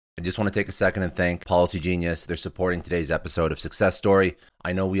I just want to take a second and thank Policy Genius. They're supporting today's episode of Success Story.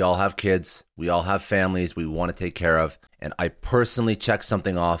 I know we all have kids, we all have families we want to take care of, and I personally checked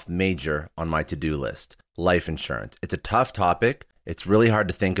something off major on my to-do list: life insurance. It's a tough topic. It's really hard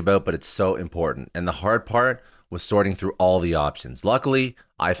to think about, but it's so important. And the hard part was sorting through all the options. Luckily,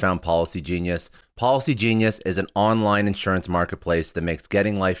 I found Policy Genius. Policy Genius is an online insurance marketplace that makes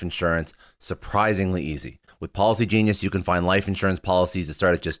getting life insurance surprisingly easy. With Policy Genius, you can find life insurance policies that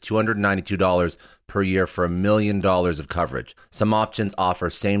start at just $292 per year for $1 million of coverage. Some options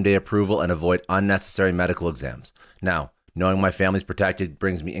offer same-day approval and avoid unnecessary medical exams. Now, knowing my family's protected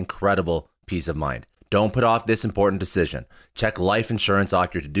brings me incredible peace of mind. Don't put off this important decision. Check life insurance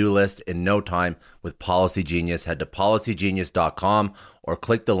off your to-do list in no time with Policy Genius. Head to policygenius.com or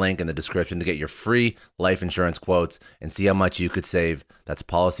click the link in the description to get your free life insurance quotes and see how much you could save. That's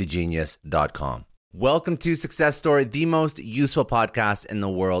policygenius.com. Welcome to Success Story, the most useful podcast in the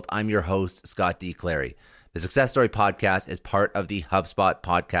world. I'm your host, Scott D. Clary. The Success Story podcast is part of the HubSpot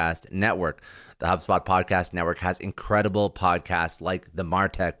Podcast Network. The HubSpot Podcast Network has incredible podcasts like the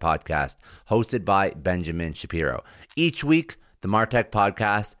Martech Podcast, hosted by Benjamin Shapiro. Each week, the Martech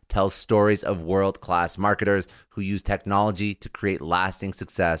Podcast tells stories of world-class marketers who use technology to create lasting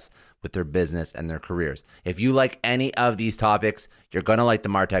success with their business and their careers. If you like any of these topics, you're going to like the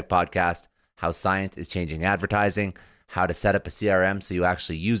Martech Podcast: how science is changing advertising, how to set up a CRM so you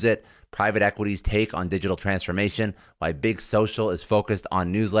actually use it, private equity's take on digital transformation, why Big Social is focused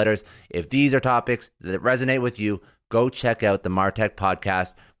on newsletters. If these are topics that resonate with you, go check out the Martech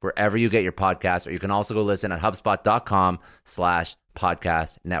Podcast wherever you get your podcasts, or you can also go listen at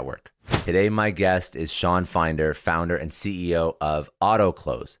HubSpot.com/podcast network. Today, my guest is Sean Finder, founder and CEO of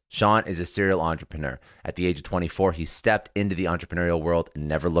AutoClose. Sean is a serial entrepreneur. At the age of 24, he stepped into the entrepreneurial world and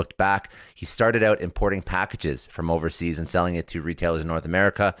never looked back. He started out importing packages from overseas and selling it to retailers in North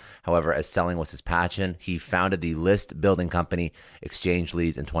America. However, as selling was his passion, he founded the list building company Exchange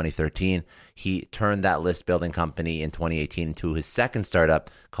Leads in 2013. He turned that list building company in 2018 into his second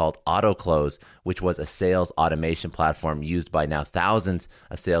startup called AutoClose, which was a sales automation platform used by now thousands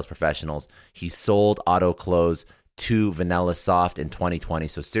of sales professionals. He sold AutoClose to VanillaSoft in 2020.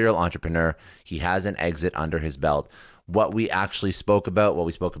 So serial entrepreneur, he has an exit under his belt. What we actually spoke about,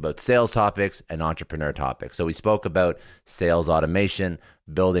 sales topics and entrepreneur topics. So we spoke about sales automation,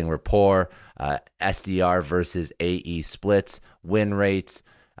 building rapport, SDR versus AE splits, win rates,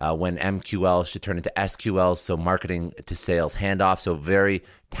 when MQL should turn into SQL, so marketing to sales handoff, so very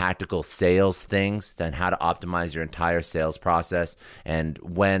tactical sales things, then how to optimize your entire sales process, and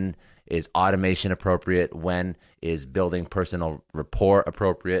when is automation appropriate, when is building personal rapport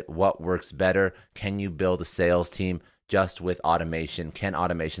appropriate, what works better, can you build a sales team just with automation, can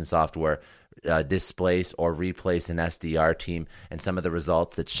automation software displace or replace an SDR team, and some of the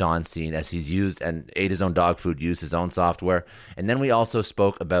results that Sean's seen as he's used and ate his own dog food, used his own software. And then we also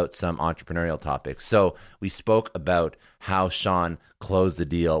spoke about some entrepreneurial topics. So we spoke about how Sean closed the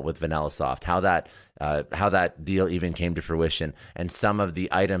deal with VanillaSoft, how that deal even came to fruition, and some of the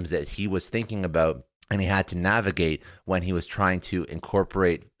items that he was thinking about and he had to navigate when he was trying to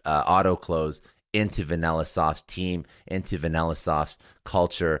incorporate AutoClose into VanillaSoft's team, into VanillaSoft's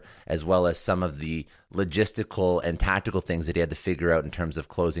culture, as well as some of the logistical and tactical things that he had to figure out in terms of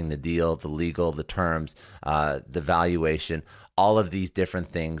closing the deal, the legal, the terms, the valuation, all of these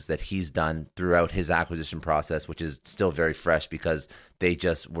different things that he's done throughout his acquisition process, which is still very fresh because they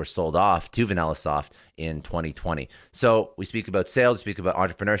just were sold off to VanillaSoft in 2020. So we speak about sales, we speak about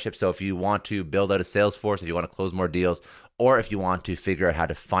entrepreneurship. So if you want to build out a sales force, if you want to close more deals, or if you want to figure out how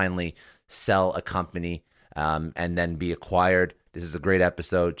to finally sell a company and then be acquired, this is a great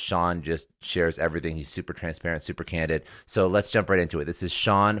episode. Sean just shares everything. He's super transparent, super candid. So let's jump right into it. This is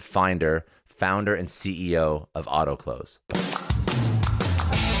Sean Finder, founder and CEO of AutoClose.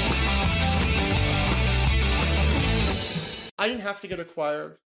 I didn't have to get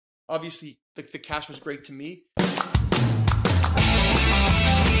acquired. Obviously, the cash was great to me.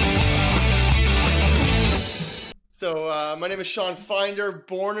 So my name is Sean Finder,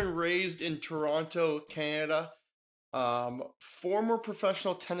 born and raised in Toronto, Canada. Former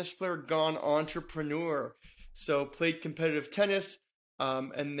professional tennis player, gone entrepreneur. So played competitive tennis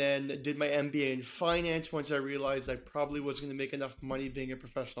and then did my MBA in finance once I realized I probably wasn't going to make enough money being a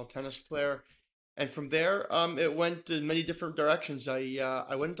professional tennis player. And from there, it went in many different directions.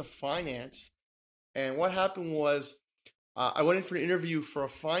 I went into finance. And what happened was I went in for an interview for a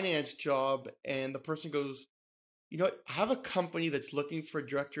finance job, and the person goes, you know, I have a company that's looking for a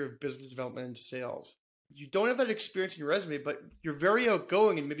director of business development and sales. You don't have that experience in your resume, but you're very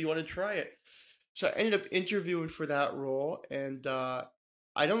outgoing and maybe you want to try it. So I ended up interviewing for that role, and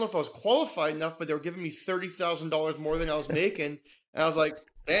I don't know if I was qualified enough, but they were giving me $30,000 more than I was making. And I was like,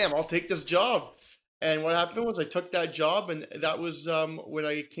 damn, I'll take this job. And what happened was I took that job, and that was when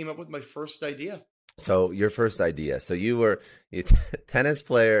I came up with my first idea. So your first idea. So you were tennis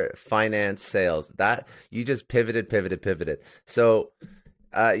player, finance, sales. That you just pivoted. So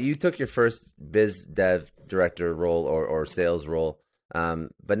you took your first biz dev director role or sales role,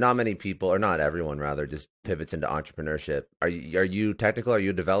 but not many people, or not everyone rather, just pivots into entrepreneurship. Are you technical? Are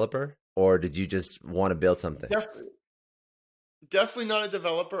you a developer, or did you just want to build something? Definitely not a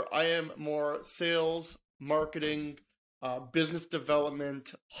developer. I am more sales, marketing, business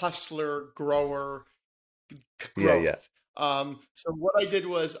development, hustler, grower, growth. Yeah. So what I did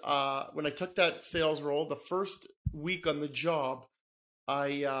was when I took that sales role, the first week on the job,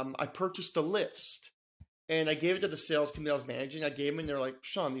 I purchased a list and I gave it to the sales team that I was managing. I gave them, and they're like,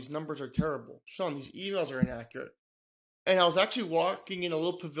 Sean, these numbers are terrible. Sean, these emails are inaccurate. And I was actually walking in a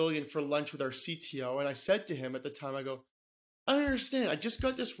little pavilion for lunch with our CTO, and I said to him at the time, I go, I don't understand. I just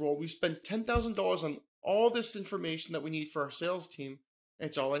got this role. We spent $10,000 on all this information that we need for our sales team, and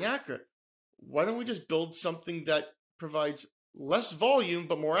it's all inaccurate. Why don't we just build something that provides less volume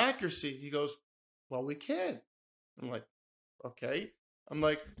but more accuracy? He goes, well, we can. I'm like, okay.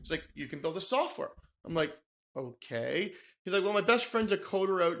 He's like, you can build a software. I'm like, okay. He's like, well, my best friend's a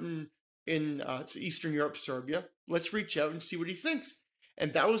coder out in Eastern Europe, Serbia. Let's reach out and see what he thinks.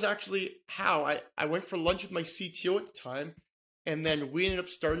 And that was actually how I went for lunch with my CTO at the time. And then we ended up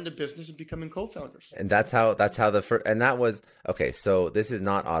starting the business and becoming co-founders. And that's how the first, and that was, okay, so this is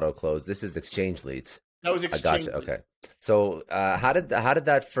not auto close. This is Exchange Leads. That was Exchange. I gotcha. Okay. So how did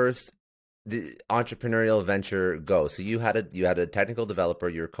that first the entrepreneurial venture go? So you had a technical developer,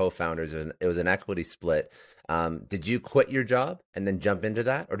 your co-founders, and it was an equity split. Did you quit your job and then jump into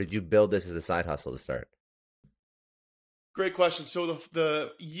that, or did you build this as a side hustle to start? Great question. So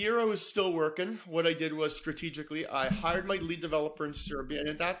the year I was still working, what I did was strategically, I hired my lead developer in Serbia. And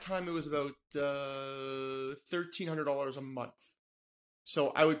at that time, it was about $1,300 a month.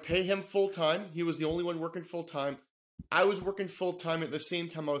 So I would pay him full time. He was the only one working full time. I was working full time at the same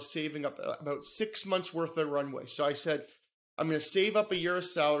time. I was saving up about 6 months worth of runway. So I said, I'm going to save up a year of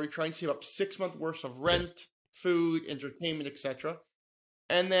salary, try and save up 6 months worth of rent, food, entertainment, etc.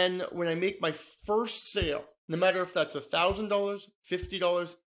 And then when I make my first sale, no matter if that's $1,000,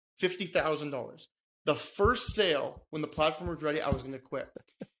 $50, $50,000, the first sale, when the platform was ready, I was going to quit.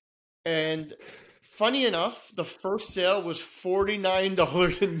 And funny enough, the first sale was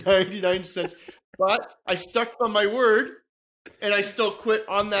 $49.99, but I stuck by my word and I still quit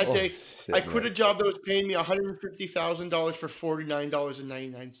on that day. Shit, I quit a job that was paying me $150,000 for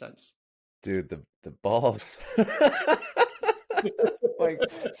 $49.99. Dude, the balls. Like,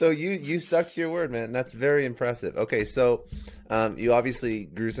 so you stuck to your word, man. That's very impressive. Okay, so you obviously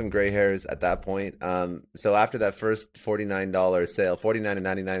grew some gray hairs at that point. So after that first $49 sale,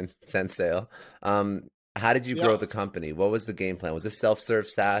 $49.99 sale, how did you grow the company? What was the game plan? Was this self-serve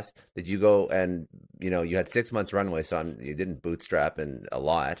SaaS? Did you go and you had 6 months runway, so you didn't bootstrap in a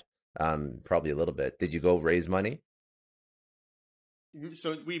lot, probably a little bit. Did you go raise money?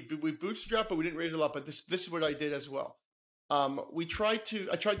 So we bootstrapped, but we didn't raise a lot. But this is what I did as well. I tried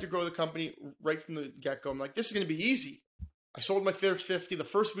to grow the company right from the get-go. I'm like, this is going to be easy. I sold my first 50. The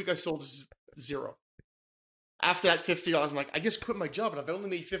first week I sold $0. After that $50, I'm like, I just quit my job and I've only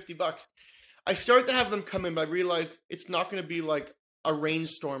made $50. I started to have them come in, but I realized it's not going to be like a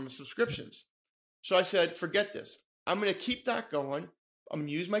rainstorm of subscriptions. So I said, forget this. I'm going to keep that going. I'm going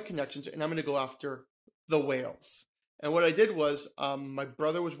to use my connections and I'm going to go after the whales. And what I did was my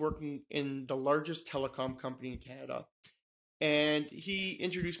brother was working in the largest telecom company in Canada. And he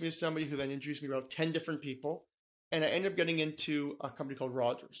introduced me to somebody who then introduced me to about 10 different people. And I ended up getting into a company called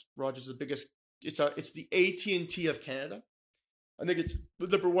Rogers. Rogers is the biggest, it's the AT&T of Canada. I think it's the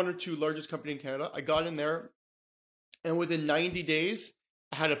number 1 or 2 largest company in Canada. I got in there, and within 90 days,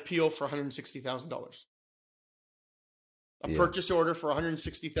 I had a PO for $160,000. A purchase order for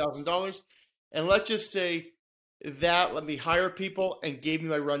 $160,000. And let's just say that let me hire people and gave me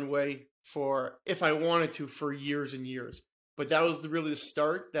my runway for, if I wanted to, for years and years. But that was really the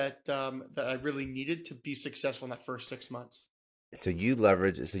start that I really needed to be successful in that first 6 months. So you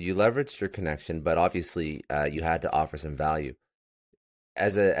leveraged your connection, but obviously you had to offer some value.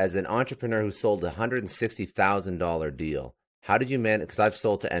 As an entrepreneur who sold $160,000 deal, how did you manage? Because I've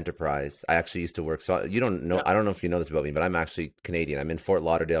sold to enterprise. I actually used to work. So you don't know. Yeah. I don't know if you know this about me, but I'm actually Canadian. I'm in Fort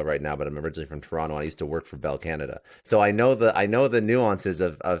Lauderdale right now, but I'm originally from Toronto. I used to work for Bell Canada, so I know the nuances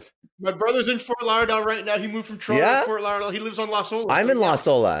of. My brother's in Fort Lauderdale right now. He moved from Toronto to Fort Lauderdale. He lives on Las Olas. I'm in Las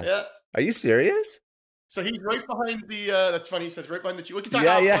Olas. Yeah. Are you serious? So he's right behind the. That's funny. He says right behind the. We can talk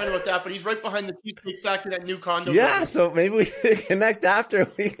Yeah. offline about that, but he's right behind the Cheesecake Factory, that new condo. Yeah, building. so maybe we can connect after.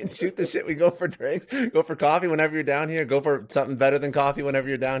 We can shoot the shit. We go for drinks, go for coffee whenever you're down here. Go for something better than coffee whenever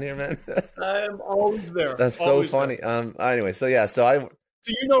you're down here, man. I am always there. That's so always funny. There. Anyway, so yeah, So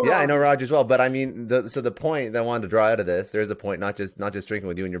you know, yeah, I know Roger as well. But I mean, the point that I wanted to draw out of this, there's a point, not just drinking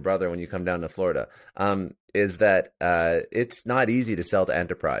with you and your brother when you come down to Florida, is that it's not easy to sell to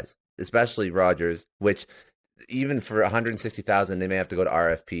enterprise, especially Rogers, which even for 160,000, they may have to go to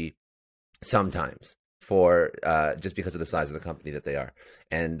RFP sometimes for just because of the size of the company that they are,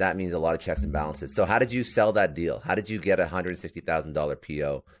 and that means a lot of checks and balances. So how did you sell that deal? How did you get a $160,000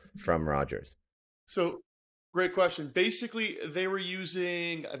 PO from Rogers? So great question. Basically, they were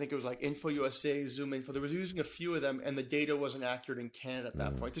using, I think it was like Info USA, Zoom Info. They were using a few of them, and the data wasn't accurate in Canada at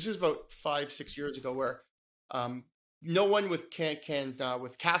that point. This is about 5-6 years ago, where no one with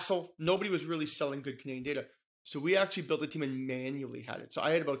with Castle, nobody was really selling good Canadian data. So we actually built a team and manually had it. So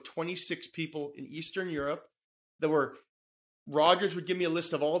I had about 26 people in Eastern Europe that were, Rogers would give me a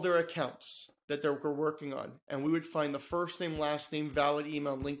list of all their accounts that they were working on. And we would find the first name, last name, valid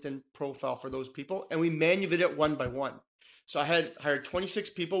email, LinkedIn profile for those people. And we manually did it one by one. So I had hired 26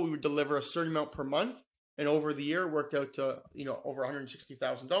 people. We would deliver a certain amount per month. And over the year, worked out to, over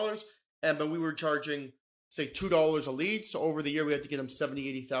 $160,000. But we were charging, say, $2 a lead. So over the year, we had to get them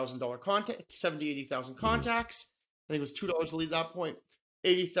 $80,000 contacts. I think it was $2 a lead at that point.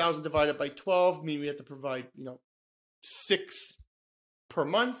 80,000 divided by 12, meaning we had to provide, 6 per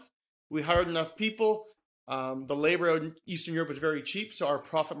month. We hired enough people. The labor in Eastern Europe was very cheap, so our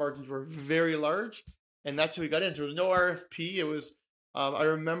profit margins were very large. And that's how we got in. So there was no RFP. It was, I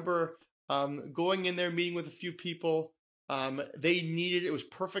remember going in there, meeting with a few people. They needed it was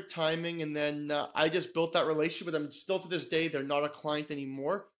perfect timing, and then I just built that relationship with them. Still to this day, they're not a client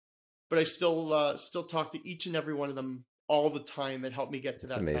anymore, but I still talk to each and every one of them all the time. That helped me get to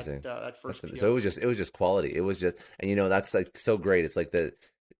that. Amazing. That first. So it was just quality. It was just, and that's like so great. It's like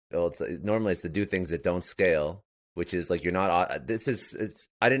normally it's the do things that don't scale, which is like you're not.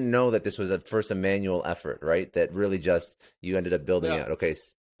 I didn't know that this was at first a manual effort, right? That really just you ended up building out. Okay.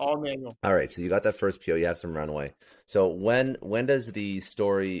 All manual. All right, so you got that first PO, you have some runway. So when does the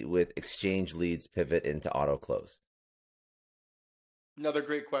story with exchange leads pivot into auto close? Another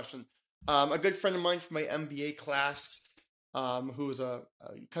great question. A good friend of mine from my MBA class, who was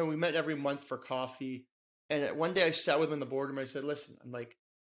we met every month for coffee, and one day I sat with him in the boardroom. I said, "Listen, I'm like,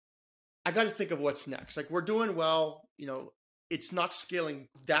 I got to think of what's next. Like we're doing well, it's not scaling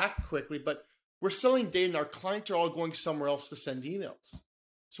that quickly, but we're selling data, and our clients are all going somewhere else to send emails."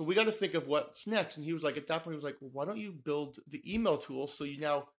 So we got to think of what's next. And he was like, at that point, he was like, well, why don't you build the email tool so you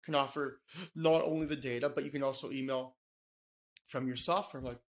now can offer not only the data, but you can also email from your software. I'm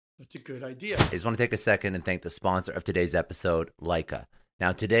like, that's a good idea. I just want to take a second and thank the sponsor of today's episode, Leica.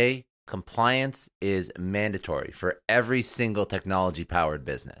 Now, today, compliance is mandatory for every single technology-powered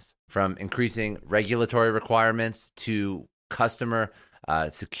business, from increasing regulatory requirements to customer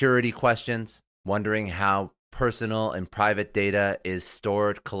security questions, wondering how personal and private data is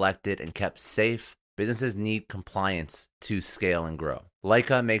stored, collected, and kept safe. Businesses need compliance to scale and grow.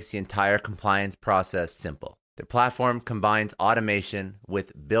 Leica makes the entire compliance process simple. Their platform combines automation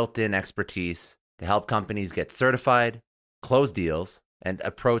with built-in expertise to help companies get certified, close deals, and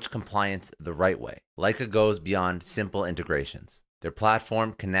approach compliance the right way. Leica goes beyond simple integrations. Their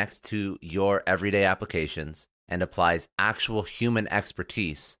platform connects to your everyday applications and applies actual human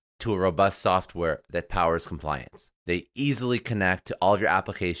expertise to a robust software that powers compliance. They easily connect to all of your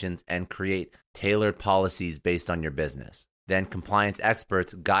applications and create tailored policies based on your business. Then compliance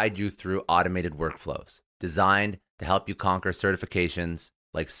experts guide you through automated workflows designed to help you conquer certifications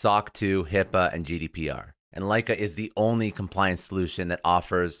like SOC 2, HIPAA, and GDPR. And Leica is the only compliance solution that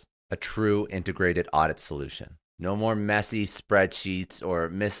offers a true integrated audit solution. No more messy spreadsheets or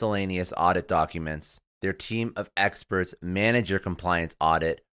miscellaneous audit documents. Their team of experts manage your compliance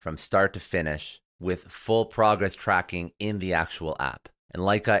audit from start to finish with full progress tracking in the actual app. And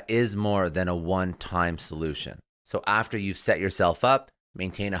Leica is more than a one-time solution. So after you've set yourself up,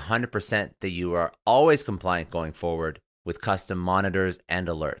 maintain 100% that you are always compliant going forward with custom monitors and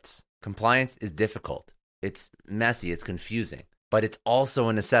alerts. Compliance is difficult. It's messy, it's confusing, but it's also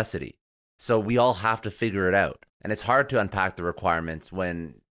a necessity. So we all have to figure it out. And it's hard to unpack the requirements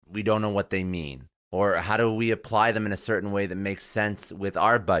when we don't know what they mean. Or how do we apply them in a certain way that makes sense with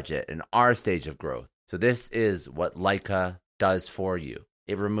our budget and our stage of growth? So this is what Leica does for you.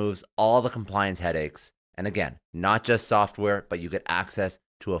 It removes all the compliance headaches. And again, not just software, but you get access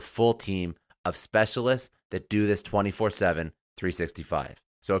to a full team of specialists that do this 24/7, 365.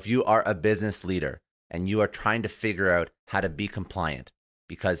 So if you are a business leader and you are trying to figure out how to be compliant,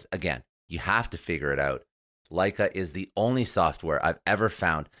 because again, you have to figure it out, Leica is the only software I've ever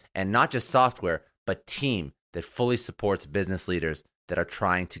found, and not just software, but team that fully supports business leaders that are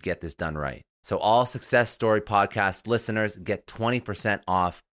trying to get this done right. So all Success Story podcast listeners get 20%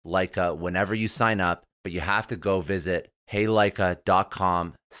 off Leica whenever you sign up, but you have to go visit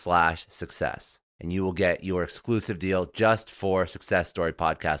heyleica.com/success, and you will get your exclusive deal just for Success Story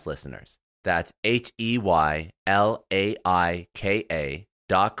podcast listeners. That's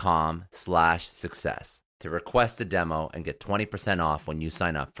HEYLAIKA.com/success to request a demo and get 20% off when you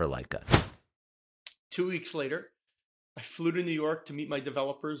sign up for Leica. 2 weeks later, I flew to New York to meet my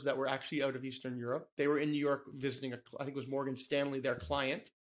developers that were actually out of Eastern Europe. They were in New York visiting, I think it was Morgan Stanley, their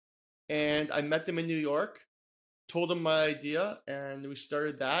client. And I met them in New York, told them my idea, and we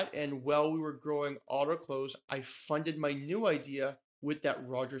started that. And while we were growing AutoClose, I funded my new idea with that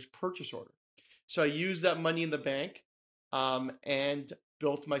Rogers purchase order. So I used that money in the bank and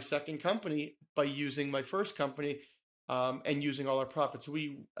built my second company by using my first company and using all our profits.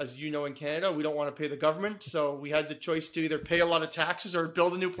 We, as you know, in Canada, we don't want to pay the government. So we had the choice to either pay a lot of taxes or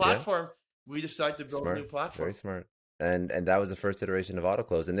build a new platform. Yeah. We decided to build a new platform. Very smart. And that was the first iteration of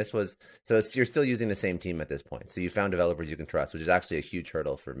AutoClose. And this was, you're still using the same team at this point. So you found developers you can trust, which is actually a huge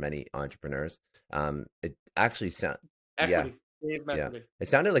hurdle for many entrepreneurs. It actually sounds, equity. It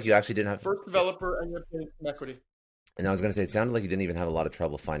sounded like you actually didn't have first developer and you're getting some equity. And I was going to say, it sounded like you didn't even have a lot of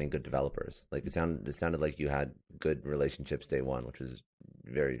trouble finding good developers. Like it sounded like you had good relationships day one, which was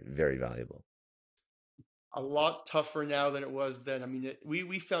very, very valuable. A lot tougher now than it was then. I mean,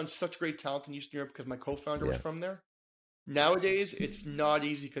 we found such great talent in Eastern Europe because my co-founder was from there. Nowadays, it's not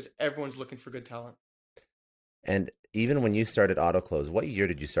easy because everyone's looking for good talent. And even when you started AutoClose, what year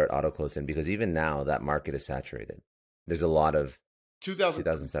did you start AutoClose in? Because even now, that market is saturated. There's a lot of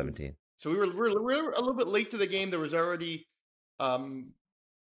 2017. So we were a little bit late to the game. There was already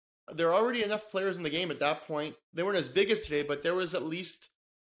there are already enough players in the game at that point. They weren't as big as today, but there was at least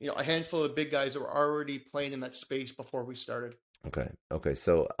a handful of big guys that were already playing in that space before we started. Okay.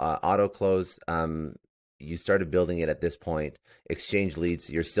 So AutoClose, you started building it at this point. Exchange Leads,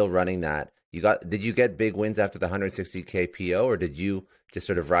 you're still running that. Did you get big wins after the 160K PO, or did you just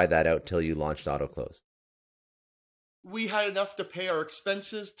sort of ride that out till you launched AutoClose? We had enough to pay our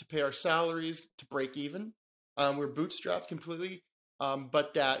expenses, to pay our salaries, to break even. We're bootstrapped completely,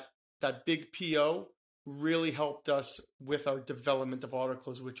 but that big PO really helped us with our development of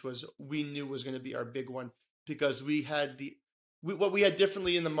AutoClose, which we knew was going to be our big one, because we had what we had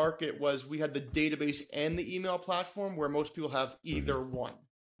differently in the market was we had the database and the email platform, where most people have either one.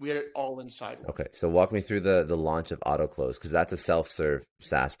 We had it all inside one. Okay, so walk me through the launch of AutoClose, because that's a self-serve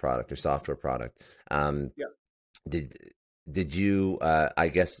SaaS product or software product. Did you I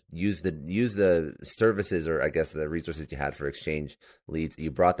guess use the services, or I guess the resources you had for Exchange Leads? You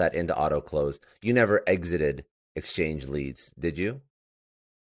brought that into AutoClose. You never exited Exchange Leads, did you?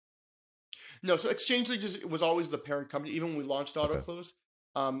 No, so Exchange Leads was always the parent company, even when we launched AutoClose.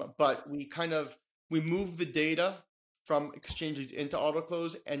 Okay. But we moved the data from Exchange Leads into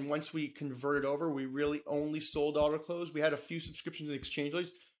AutoClose, and once we converted over, we really only sold AutoClose. We had a few subscriptions in Exchange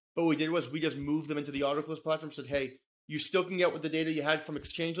Leads, but what we did was we just moved them into the AutoClose platform. Said, hey, you still can get with the data you had from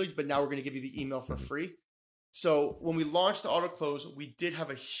Exchange Leads, but now we're going to give you the email for free. So when we launched AutoClose, we did have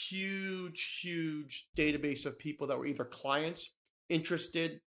a huge database of people that were either clients,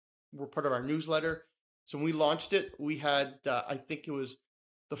 interested, were part of our newsletter. So when we launched it, we had, I think it was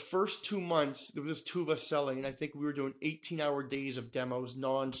the first 2 months, there was just two of us selling. And I think we were doing 18-hour days of demos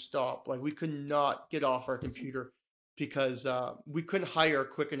nonstop. Like we could not get off our computer because we couldn't hire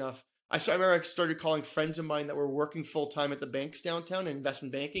quick enough. I remember I started calling friends of mine that were working full-time at the banks downtown in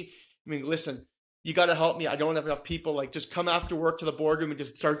investment banking. I mean, listen, you got to help me. I don't have enough people. Like, just come after work to the boardroom and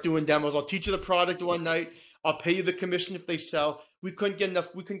just start doing demos. I'll teach you the product one night. I'll pay you the commission if they sell. We couldn't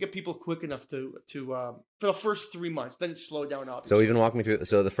get people quick enough to for the first 3 months. Then it slowed down, obviously. So even walk me through.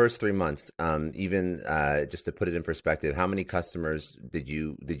 So the first 3 months, just to put it in perspective, how many customers did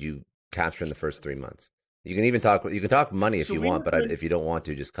you capture in the first 3 months? You can even talk. You can talk money if you want, but if you don't want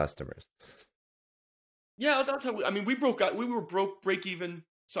to, just customers. Yeah, that's how. We broke out. We were break even.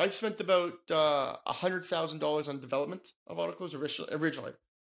 So I spent about $100,000 on development of AutoClose originally.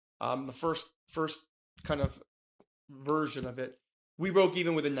 The first kind of version of it, we broke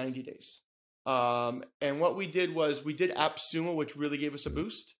even within 90 days. And what we did was we did AppSumo, which really gave us a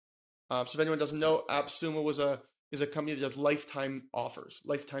boost. So if anyone doesn't know, AppSumo is a company that does lifetime offers,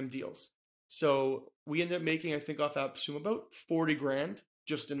 lifetime deals. So we ended up making, I think, off AppSumo about $40,000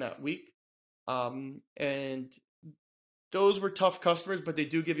 just in that week. And those were tough customers, but they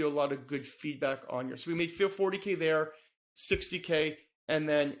do give you a lot of good feedback on your. So we made 40K there, 60K, and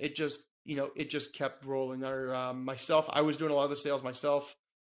then it just kept rolling. Myself, I was doing a lot of the sales myself.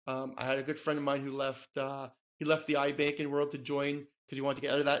 I had a good friend of mine who left. He left the iBanking world to join because he wanted to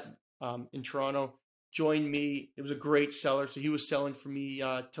get out of that in Toronto. Joined me. It was a great seller, so he was selling for me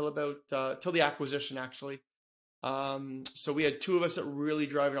till the acquisition actually. So we had two of us that were really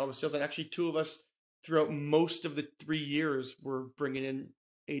driving all the sales, and actually two of us throughout most of the 3 years were bringing in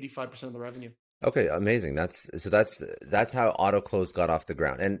 85% of the revenue. Okay, amazing. That's how AutoClose got off the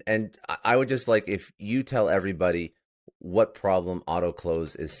ground. And I would just like if you tell everybody what problem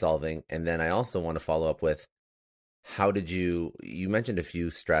AutoClose is solving, and then I also want to follow up with how did you mentioned a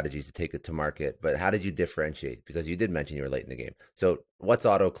few strategies to take it to market, but how did you differentiate? Because you did mention you were late in the game. So what's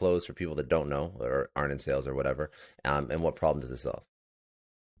AutoClose for people that don't know or aren't in sales or whatever, and what problem does it solve?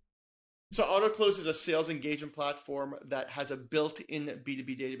 So AutoClose is a sales engagement platform that has a built-in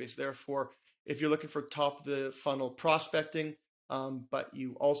B2B database. Therefore, if you're looking for top of the funnel prospecting, but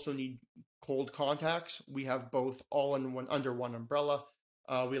you also need cold contacts, we have both all in one under one umbrella.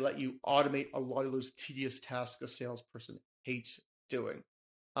 We let you automate a lot of those tedious tasks a salesperson hates doing.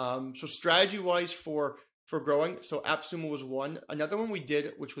 So strategy-wise for growing, so AppSumo was one. Another one we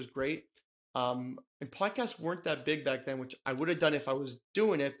did, which was great, and podcasts weren't that big back then, which I would have done if I was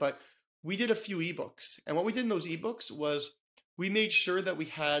doing it, but we did a few ebooks. And what we did in those ebooks was we made sure that we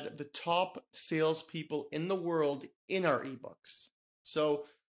had the top salespeople in the world in our ebooks. So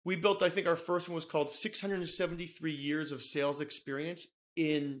we built, I think our first one was called 673 Years of Sales Experience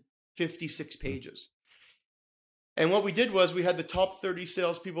in 56 pages. And what we did was we had the top 30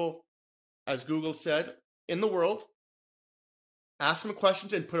 salespeople, as Google said, in the world, asked them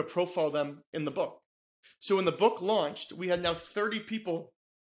questions and put a profile of them in the book. So when the book launched, we had now 30 people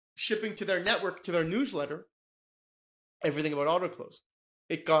shipping to their network, to their newsletter, everything about AutoClose.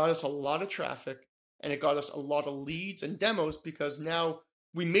 It got us a lot of traffic and it got us a lot of leads and demos because now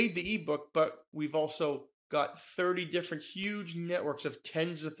we made the ebook, but we've also got 30 different huge networks of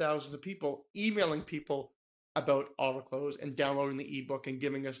tens of thousands of people emailing people about AutoClose and downloading the ebook and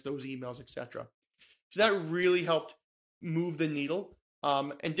giving us those emails, etc. So that really helped move the needle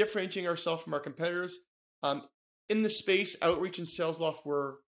and differentiating ourselves from our competitors. In the space, Outreach and SalesLoft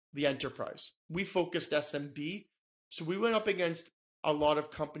were the enterprise. We focused SMB. So we went up against a lot of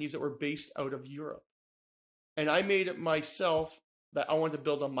companies that were based out of Europe. And I made it myself that I wanted to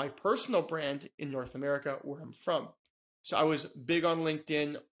build on my personal brand in North America, where I'm from. So I was big on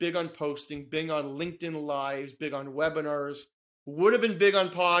LinkedIn, big on posting, big on LinkedIn Lives, big on webinars, would have been big on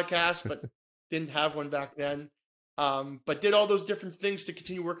podcasts, but didn't have one back then. But did all those different things to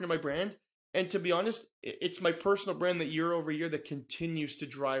continue working on my brand. And to be honest, it's my personal brand that year over year that continues to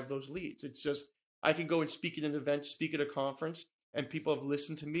drive those leads. It's just, I can go and speak at an event, speak at a conference, and people have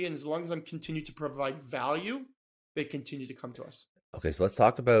listened to me. And as long as I'm continue to provide value, they continue to come to us. Okay, so let's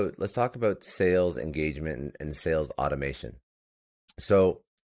talk about sales engagement and sales automation. So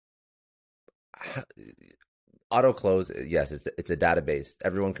AutoClose, yes, it's a database.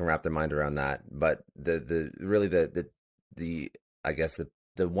 Everyone can wrap their mind around that. But the I guess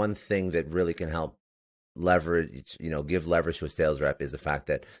the one thing that really can help leverage, give leverage to a sales rep is the fact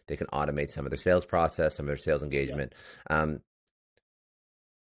that they can automate some of their sales process, some of their sales engagement. Yeah.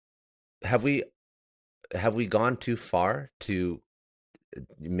 Have we gone too far to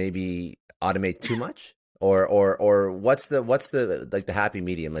maybe automate too much, or what's the like the happy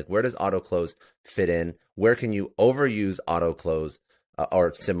medium? Like, where does AutoClose fit in? Where can you overuse AutoClose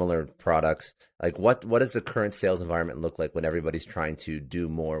or similar products? Like, what does the current sales environment look like when everybody's trying to do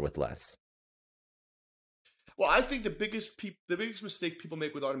more with less? Well, I think the biggest mistake people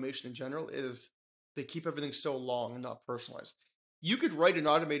make with automation in general is they keep everything so long and not personalized. You could write an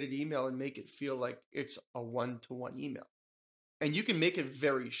automated email and make it feel like it's a one-to-one email. And you can make it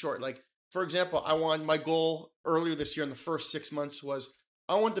very short. Like, for example, my goal earlier this year in the first 6 months was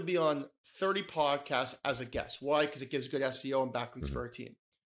I want to be on 30 podcasts as a guest. Why? Because it gives good SEO and backlinks for our team.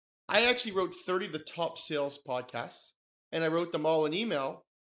 I actually wrote 30 of the top sales podcasts, and I wrote them all in email,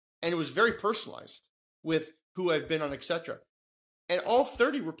 and it was very personalized with who I've been on, etc. And all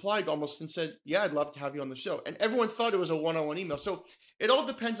 30 replied almost and said, yeah, I'd love to have you on the show. And everyone thought it was a one-on-one email. So it all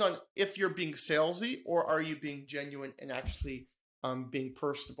depends on if you're being salesy or are you being genuine and actually being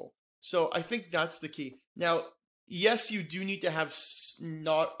personable. So I think that's the key. Now, yes, you do need to have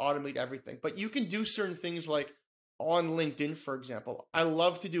not automate everything, but you can do certain things like on LinkedIn, for example. I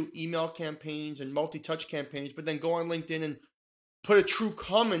love to do email campaigns and multi-touch campaigns, but then go on LinkedIn and put a true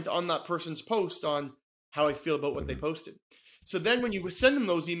comment on that person's post on how I feel about what they posted. So then when you send them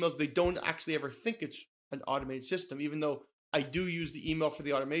those emails, they don't actually ever think it's an automated system, even though I do use the email for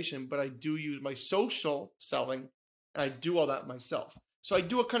the automation, but I do use my social selling, and I do all that myself. So I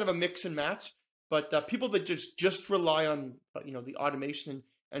do a kind of a mix and match. But people that just rely on the automation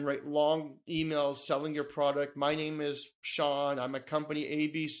and write long emails selling your product. My name is Sean. I'm a company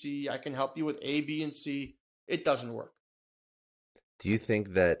ABC. I can help you with A, B, and C. It doesn't work. Do you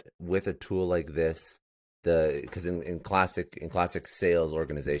think that with a tool like this, because in classic sales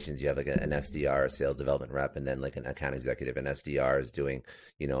organizations, you have like an SDR, a sales development rep, and then like an account executive. And SDR is doing,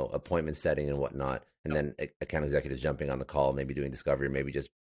 appointment setting and whatnot, and then account executive is jumping on the call, maybe doing discovery, maybe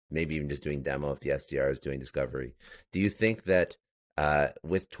even just doing demo if the SDR is doing discovery. Do you think that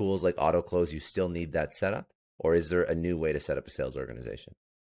with tools like AutoClose, you still need that setup, or is there a new way to set up a sales organization?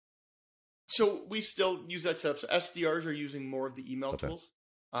 So we still use that setup. So SDRs are using more of the email tools.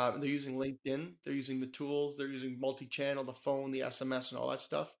 They're using LinkedIn. They're using the tools. They're using multi-channel, the phone, the SMS, and all that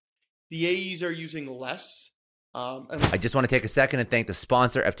stuff. The AEs are using less. I just want to take a second and thank the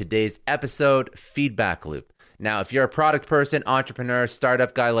sponsor of today's episode, Feedback Loop. Now, if you're a product person, entrepreneur,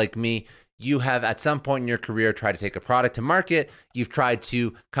 startup guy like me, you have at some point in your career tried to take a product to market. You've tried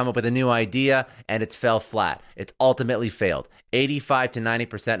to come up with a new idea and it's fell flat. It's ultimately failed. 85 to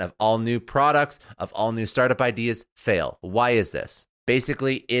 90% of all new products, of all new startup ideas fail. Why is this?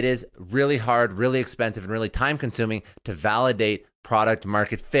 Basically, it is really hard, really expensive, and really time consuming to validate product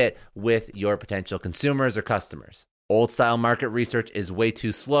market fit with your potential consumers or customers. Old style market research is way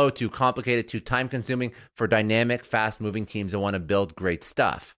too slow, too complicated, too time consuming for dynamic, fast moving teams that want to build great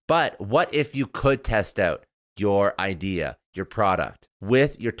stuff. But what if you could test out your idea, your product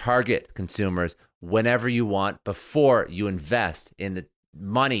with your target consumers whenever you want before you invest in the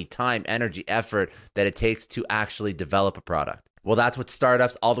money, time, energy, effort that it takes to actually develop a product? Well, that's what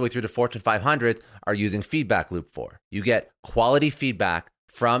startups all the way through to Fortune 500s are using Feedback Loop for. You get quality feedback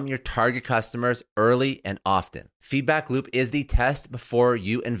from your target customers early and often. Feedback Loop is the test before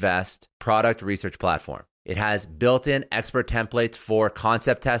you invest product research platform. It has built-in expert templates for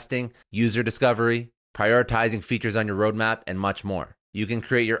concept testing, user discovery, prioritizing features on your roadmap, and much more. You can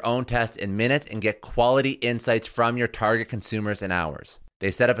create your own test in minutes and get quality insights from your target consumers in hours.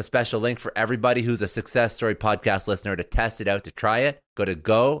 They've set up a special link for everybody who's a Success Story podcast listener to test it out, to try it. Go to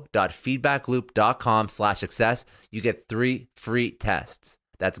go.feedbackloop.com/success. You get 3 free tests.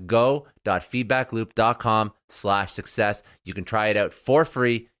 That's go.feedbackloop.com/success. You can try it out for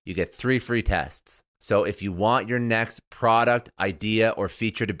free. You get 3 free tests. So if you want your next product, idea, or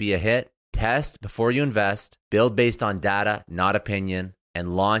feature to be a hit, test before you invest, build based on data, not opinion,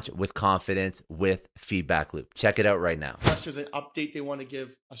 and launch with confidence with Feedback Loop. Check it out right now. Unless there's an update they want to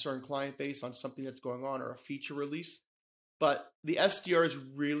give a certain client base on something that's going on or a feature release. But the SDRs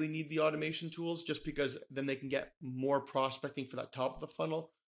really need the automation tools just because then they can get more prospecting for that top of the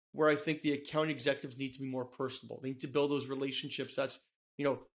funnel, where I think the account executives need to be more personable. They need to build those relationships. That's,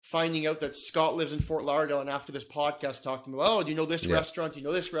 finding out that Scott lives in Fort Lauderdale and after this podcast talk to me, oh, do you know this restaurant? Do you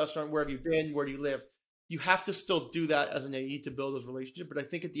know this restaurant? Where have you been? Where do you live? You have to still do that as an AE to build those relationships. But I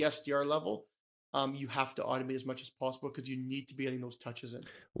think at the SDR level, you have to automate as much as possible because you need to be getting those touches in.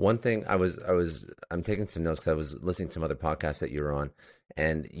 One thing I'm taking some notes because I was listening to some other podcasts that you were on,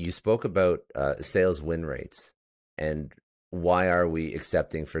 and you spoke about sales win rates and why are we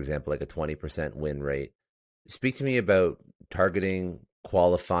accepting, for example, like a 20% win rate. Speak to me about targeting,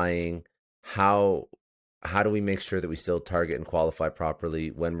 qualifying. How do we make sure that we still target and qualify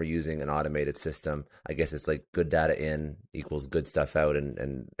properly when we're using an automated system? I guess it's like good data in equals good stuff out,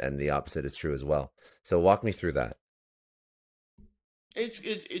 and the opposite is true as well. So walk me through that.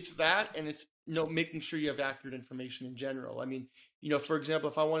 It's that, and it's making sure you have accurate information in general. I mean, for example,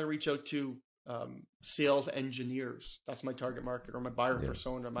 if I want to reach out to sales engineers, that's my target market, or my buyer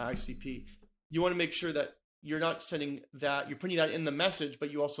persona, or my ICP. You want to make sure that you're not sending that, you're putting that in the message,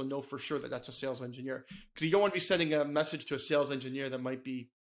 but you also know for sure that that's a sales engineer, because you don't want to be sending a message to a sales engineer that might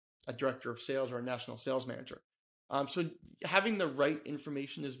be a director of sales or a national sales manager. So having the right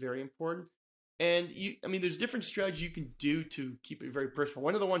information is very important. And there's different strategies you can do to keep it very personal.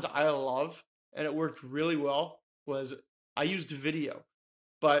 One of the ones I love, and it worked really well, was I used video.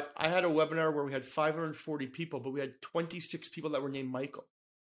 But I had a webinar where we had 540 people, but we had 26 people that were named Michael.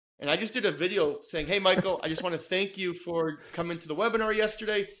 And I just did a video saying, hey, Michael, I just want to thank you for coming to the webinar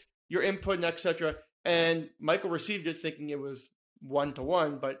yesterday, your input, and etc. And Michael received it thinking it was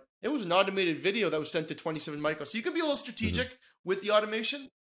one-to-one, but it was an automated video that was sent to 27 Michael. So you can be a little strategic with the automation,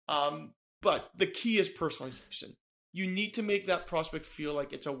 but the key is personalization. You need to make that prospect feel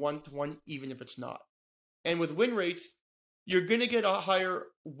like it's a one-to-one, even if it's not. And with win rates, you're going to get a higher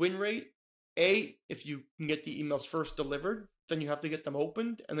win rate. If you can get the emails first delivered, then you have to get them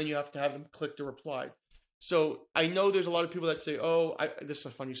opened, and then you have to have them clicked or replied. So I know there's a lot of people that say, this is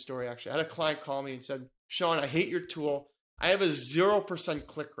a funny story actually. I had a client call me and said, Sean, I hate your tool. I have a 0%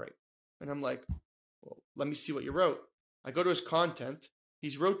 click rate. And I'm like, well, let me see what you wrote. I go to his content.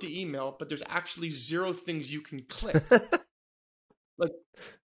 He's wrote the email, but there's actually 0 things you can click. Like,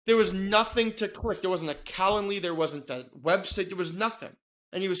 there was nothing to click. There wasn't a Calendly. There wasn't a website. There was nothing.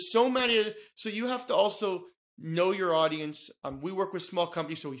 And he was so mad at it. So you have to also know your audience. We work with small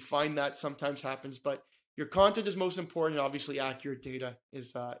companies, so we find that sometimes happens. But your content is most important. And obviously, accurate data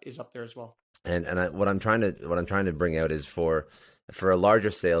is up there as well. What I'm trying to bring out is for a larger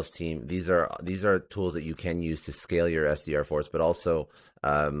sales team, these are tools that you can use to scale your SDR force. But also,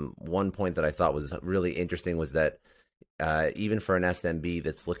 one point that I thought was really interesting was that even for an SMB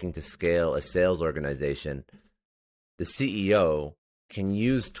that's looking to scale a sales organization, the CEO can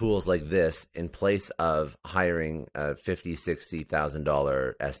use tools like this in place of hiring a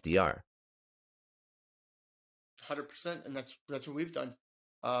 $50,000-$60,000 SDR. 100%, and that's what we've done.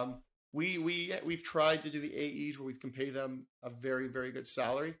 We've tried to do the AEs where we can pay them a very, very good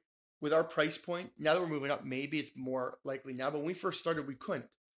salary. With our price point, now that we're moving up, maybe it's more likely now. But when we first started, we couldn't.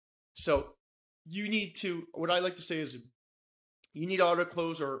 So you need to, what I like to say is, you need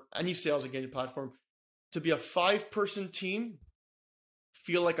AutoClose or any sales engagement platform to be a 5-person team,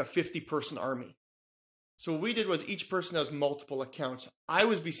 feel like a 50-person army. So what we did was each person has multiple accounts. I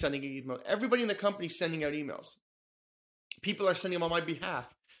was be sending emails. Everybody in the company is sending out emails. People are sending them on my behalf.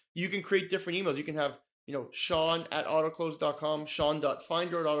 You can create different emails. You can have, Sean@autoclose.com,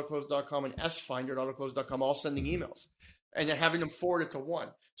 Sean.finder@autoclose.com, and sfinder@autoclose.com, all sending emails. And then having them forwarded to one.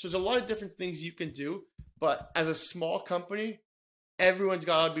 So there's a lot of different things you can do. But as a small company, everyone's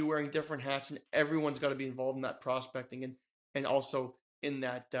got to be wearing different hats, and everyone's got to be involved in that prospecting and also in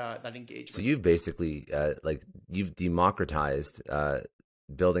that engagement. So you've basically you've democratized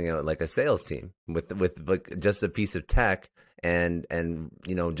building out like a sales team with like just a piece of tech and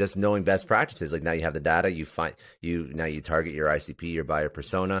just knowing best practices. Like now you have the data, now you target your ICP, your buyer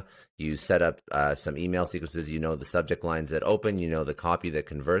persona, you set up some email sequences, the subject lines that open, the copy that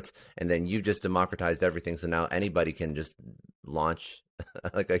converts, and then you just democratized everything. So now anybody can just launch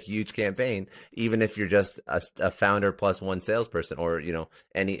like a huge campaign, even if you're just a founder plus one salesperson or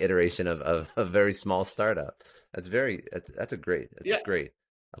any iteration of a very small startup. That's great.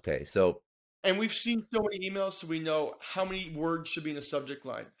 Okay, so. And we've seen so many emails, so we know how many words should be in the subject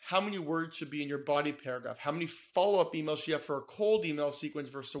line, how many words should be in your body paragraph, how many follow-up emails you have for a cold email sequence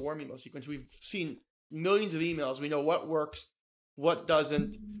versus a warm email sequence. We've seen millions of emails. We know what works, what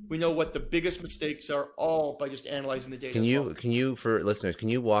doesn't. We know what the biggest mistakes are, all by just analyzing the data. Can you, for listeners, can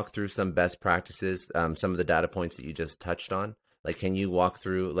you walk through some best practices, some of the data points that you just touched on? Like, can you walk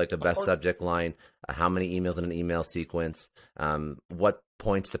through like a best subject line, how many emails in an email sequence, what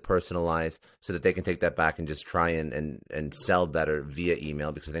points to personalize so that they can take that back and just try and sell better via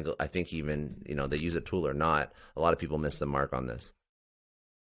email? Because I think even, they use a tool or not, a lot of people miss the mark on this.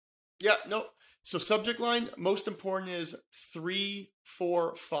 Yeah, no. So subject line, most important is 3,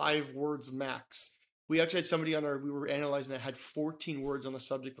 4, 5 words max. We actually had somebody we were analyzing that had 14 words on the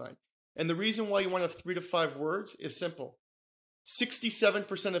subject line. And the reason why you want to have 3 to 5 words is simple.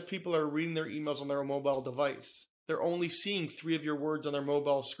 67% of people are reading their emails on their mobile device. They're only seeing 3 of your words on their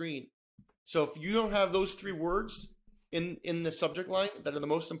mobile screen. So if you don't have those 3 words in the subject line that are the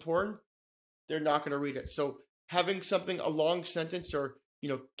most important, they're not going to read it. So having something, a long sentence or,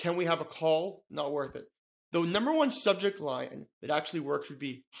 can we have a call? Not worth it. The number one subject line that actually works would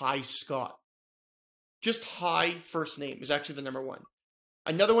be hi, Scott. Just hi first name is actually the number one.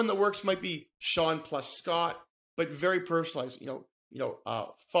 Another one that works might be Sean plus Scott, but very personalized,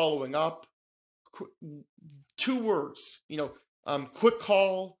 following up, 2 words, quick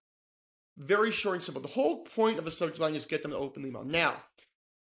call, very short and simple. The whole point of a subject line is get them to open the email. Now,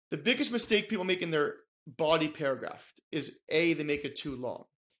 the biggest mistake people make in their body paragraph is they make it too long.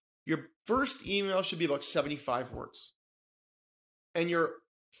 Your first email should be about 75 words. And your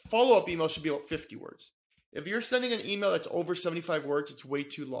follow-up email should be about 50 words. If you're sending an email that's over 75 words, it's way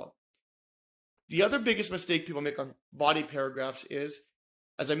too long. The other biggest mistake people make on body paragraphs is,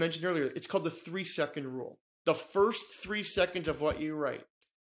 as I mentioned earlier, it's called the 3-second rule. The first 3 seconds of what you write.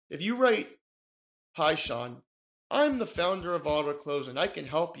 If you write, hi, Sean, I'm the founder of AutoClose and I can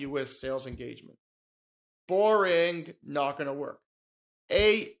help you with sales engagement. Boring, not going to work.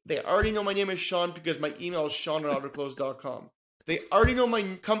 They already know my name is Sean because my email is sean@autoclose.com. They already know my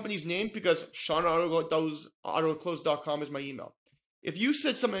company's name because sean@autoclose.com is my email. If you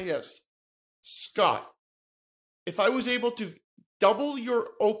said something like this, Scott, if I was able to double your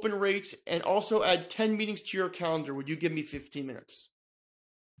open rates and also add 10 meetings to your calendar, would you give me 15 minutes?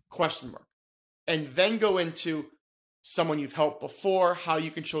 Question mark. and then go into someone you've helped before, how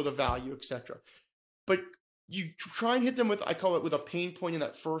you can show the value, etc. But you try and hit them with, I call it with a pain point in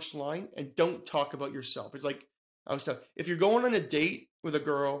that first line, and don't talk about yourself. It's like I was telling, if you're going on a date with a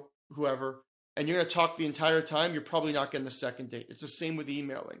girl, whoever, and you're going to talk the entire time, you're probably not getting the second date. It's the same with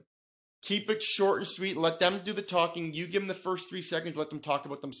emailing. Keep it short and sweet. Let them do the talking. You give them the first 3 seconds. Let them talk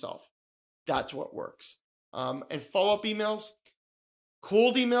about themselves. That's what works. And follow-up emails,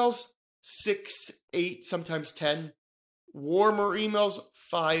 cold emails, 6, 8, sometimes 10. Warmer emails,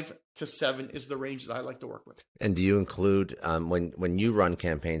 5 to 7 is the range that I like to work with. And do you include, when you run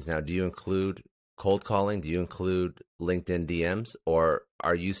campaigns now, do you include cold calling? Do you include LinkedIn DMs, or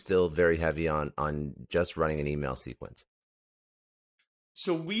are you still very heavy on just running an email sequence?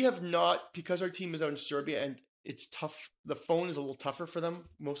 So we have not, because our team is out in Serbia and it's tough. The phone is a little tougher for them,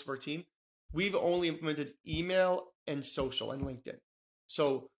 most of our team. We've only implemented email and social and LinkedIn.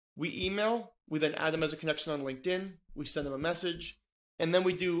 So we email, we then add them as a connection on LinkedIn, we send them a message, and then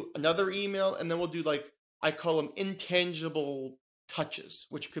we do another email, and then we'll do, like, I call them intangible touches,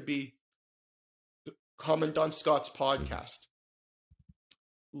 which could be comment on Scott's podcast.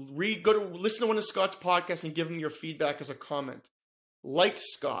 Go to listen to one of Scott's podcasts and give him your feedback as a comment. Like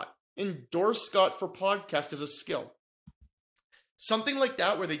Scott, endorse Scott for podcast as a skill. Something like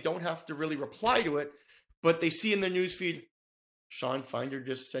that where they don't have to really reply to it, but they see in their newsfeed, Sean Finder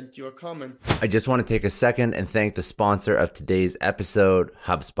just sent you a comment. I just want to take a second and thank the sponsor of today's episode,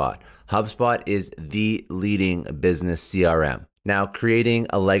 HubSpot. HubSpot is the leading business CRM. Now, creating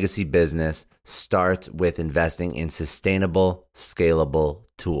a legacy business starts with investing in sustainable, scalable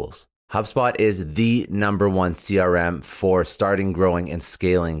tools. HubSpot is the #1 CRM for starting, growing, and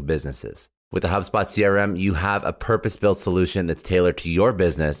scaling businesses. With the HubSpot CRM, you have a purpose-built solution that's tailored to your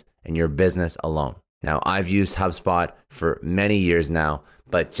business and your business alone. Now, I've used HubSpot for many years now,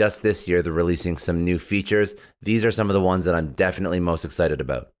 but just this year, they're releasing some new features. These are some of the ones that I'm definitely most excited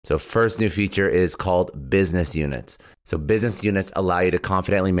about. So first new feature is called Business Units. So business units allow you to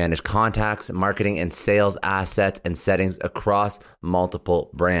confidently manage contacts, marketing, and sales assets and settings across multiple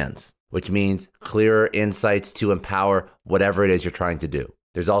brands, which means clearer insights to empower whatever it is you're trying to do.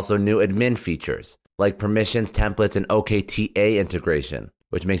 There's also new admin features like permissions, templates, and OKTA integration,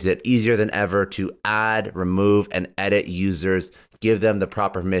 which makes it easier than ever to add, remove, and edit users, give them the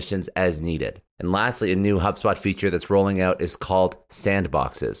proper permissions as needed. And lastly, a new HubSpot feature that's rolling out is called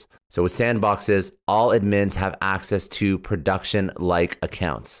Sandboxes. So with Sandboxes, all admins have access to production-like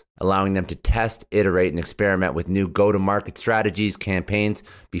accounts, allowing them to test, iterate, and experiment with new go-to-market strategies, campaigns,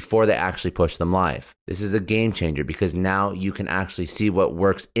 before they actually push them live. This is a game changer because now you can actually see what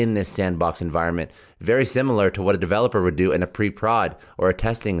works in this sandbox environment, very similar to what a developer would do in a pre-prod or a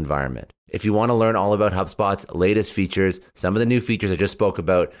testing environment. If you want to learn all about HubSpot's latest features, some of the new features I just spoke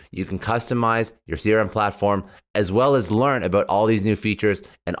about, you can customize your CRM platform as well as learn about all these new features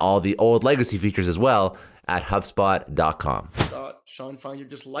and all the old legacy features as well at HubSpot.com. Sean Finder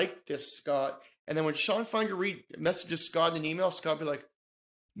just liked this, Scott. And then when Sean Finder messages Scott in an email, Scott will be like,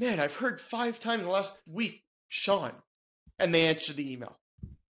 man, I've heard 5 times in the last week, Sean. And they answer the email.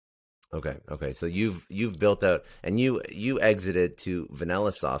 Okay. So you've built out, and you exited to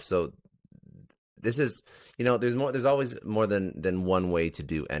VanillaSoft. So this is, there's always more than one way to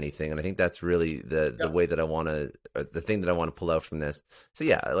do anything. And I think that's really the way that I want to, the thing that I want to pull out from this. So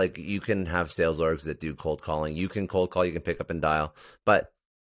yeah, like you can have sales orgs that do cold calling. You can cold call, you can pick up and dial, but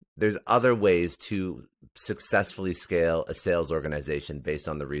there's other ways to successfully scale a sales organization based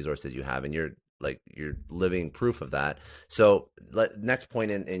on the resources you have. And you're living proof of that. So next point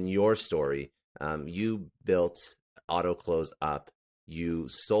in your story, you built AutoClose up. You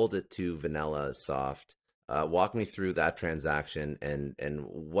sold it to VanillaSoft. Walk me through that transaction and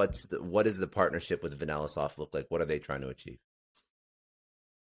what does the partnership with VanillaSoft look like? What are they trying to achieve?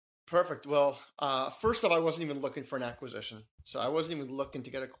 Perfect. Well, first off, I wasn't even looking for an acquisition. So I wasn't even looking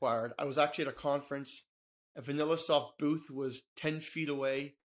to get acquired. I was actually at a conference. A VanillaSoft booth was 10 feet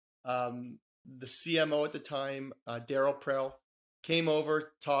away. The CMO at the time, Daryl Prell, came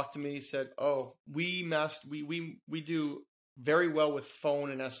over, talked to me, said, "Oh, we do very well with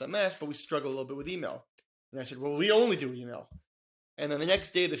phone and SMS, but we struggle a little bit with email." And I said, "Well, we only do email." And then the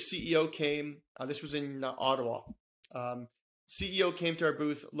next day, the CEO came. This was in Ottawa. CEO came to our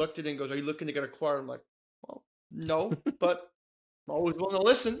booth, looked at it, and goes, "Are you looking to get acquired?" I'm like, "Well, no, but I'm always willing to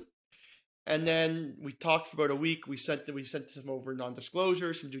listen." And then we talked for about a week. We sent them over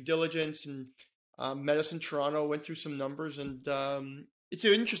non-disclosure, some due diligence, and met us in Toronto. Went through some numbers, and it's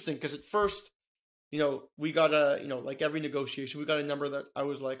interesting because at first, we got like every negotiation, we got a number that I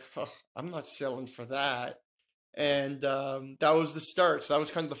was like, I'm not selling for that. And that was the start. So that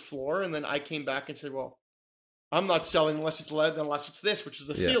was kind of the floor. And then I came back and said, well, I'm not selling unless it's lead, unless it's this, which is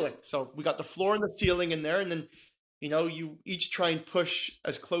the ceiling. So we got the floor and the ceiling in there. And then, you each try and push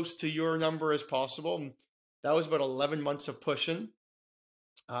as close to your number as possible. And that was about 11 months of pushing.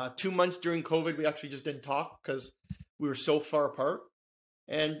 2 months during COVID, we actually just didn't talk because we were so far apart.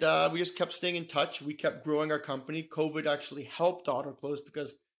 And we just kept staying in touch. We kept growing our company. COVID actually helped AutoClose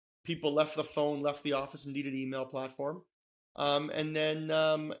because people left the phone, left the office, and needed an email platform. And then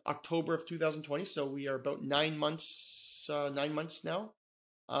October of 2020, so we are about 9 months now,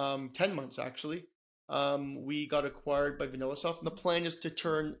 10 months actually. We got acquired by VanillaSoft, and the plan is to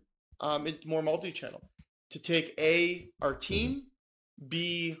turn it more multi-channel, to take our team,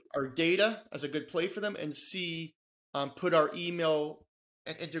 B, our data as a good play for them, and C, put our email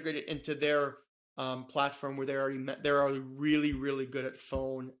and integrate it into their platform where they're already really, really good at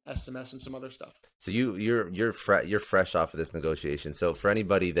phone, SMS, and some other stuff. So you're fresh off of this negotiation. So for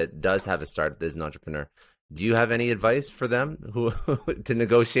anybody that does have a start as an entrepreneur, do you have any advice for them who to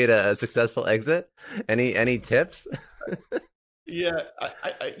negotiate a successful exit? Any tips? Yeah,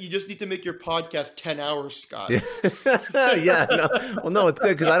 you just need to make your podcast 10 hours, Scott. Yeah, no, it's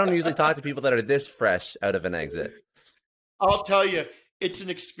good because I don't usually talk to people that are this fresh out of an exit. I'll tell you, it's an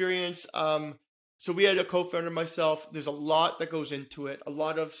experience. So we had a co-founder, myself. There's a lot that goes into it. A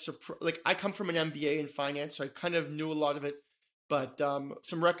lot of I come from an MBA in finance, so I kind of knew a lot of it. But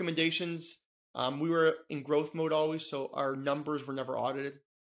some recommendations. We were in growth mode always, so our numbers were never audited.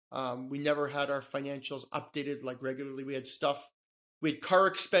 We never had our financials updated regularly. We had car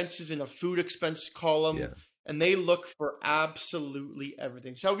expenses in a food expense column, and they look for absolutely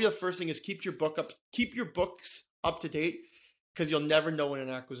everything. So that would be the first thing: is keep your books up to date, because you'll never know when an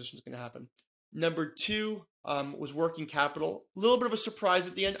acquisition is going to happen. Number 2 was working capital. A little bit of a surprise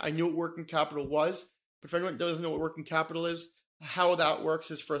at the end. I knew what working capital was, but if anyone doesn't know what working capital is, how that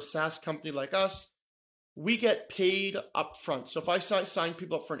works is for a SaaS company like us, we get paid up front. So if I sign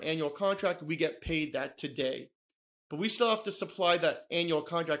people up for an annual contract, we get paid that today. But we still have to supply that annual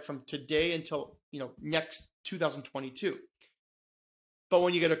contract from today until next 2022. But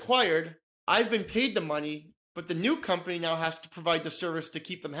when you get acquired, I've been paid the money, but the new company now has to provide the service to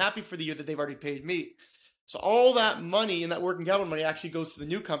keep them happy for the year that they've already paid me. So all that money and that working capital money actually goes to the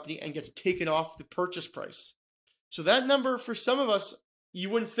new company and gets taken off the purchase price. So that number, for some of us, you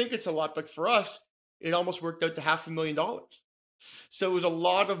wouldn't think it's a lot, but for us, it almost worked out to $500,000. So it was a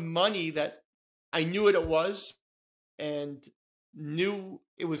lot of money that I knew what it was and knew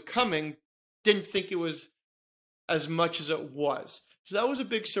it was coming, didn't think it was as much as it was. So that was a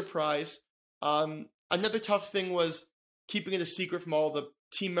big surprise. Another tough thing was keeping it a secret from all the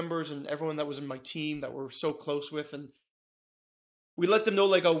team members and everyone that was in my team that we're so close with. And we let them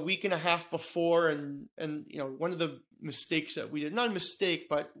know a week and a half before. And one of the mistakes that we did, not a mistake,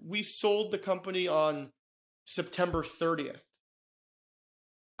 but we sold the company on September 30th.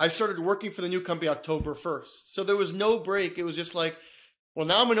 I started working for the new company October 1st. So there was no break. It was just well,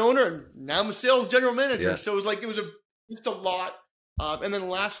 now I'm an owner and now I'm a sales general manager. Yeah. So it was just a lot. And then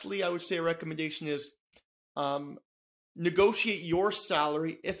lastly, I would say a recommendation is negotiate your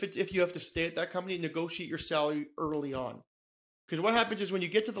salary. If you have to stay at that company, negotiate your salary early on. Because what happens is when you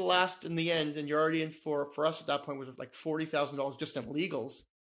get to the last in the end, and you're already in for us at that point was $40,000 just in legals.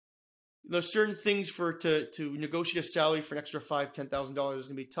 There's certain things to negotiate a salary for an extra $5,000-$10,000 is going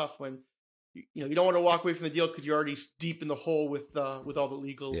to be tough when you don't want to walk away from the deal because you're already deep in the hole with all the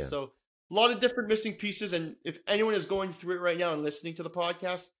legals. Yeah. So a lot of different missing pieces. And if anyone is going through it right now and listening to the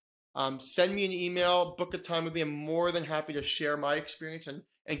podcast, send me an email, book a time with me. I'm more than happy to share my experience and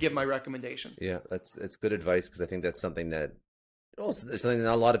give my recommendation. Yeah, it's good advice because I think that's something that it's something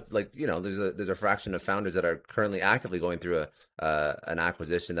that a lot of there's a fraction of founders that are currently actively going through an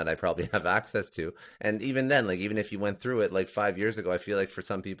acquisition that I probably have access to. And even then, even if you went through it 5 years ago, I feel like for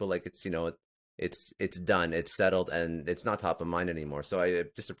some people it's it's done, it's settled, and it's not top of mind anymore. So I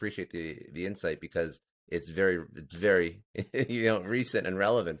just appreciate the insight because it's very recent and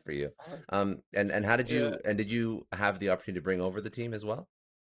relevant for you. And how did you and did you have the opportunity to bring over the team as well,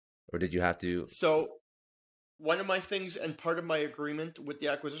 or did you have to? So one of my things and part of my agreement with the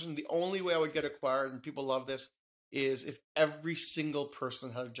acquisition, the only way I would get acquired, and people love this, is if every single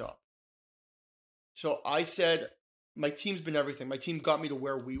person had a job. So I said, my team's been everything. My team got me to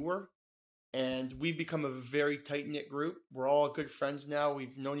where we were, and we've become a very tight-knit group. We're all good friends now.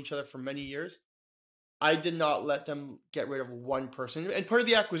 We've known each other for many years. I did not let them get rid of one person. And part of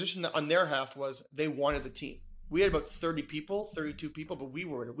the acquisition on their half was they wanted the team. We had about 32 people, but we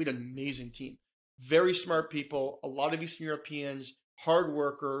had an amazing team. Very smart people, a lot of Eastern Europeans, hard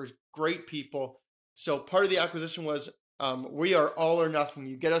workers, great people. So part of the acquisition was we are all or nothing.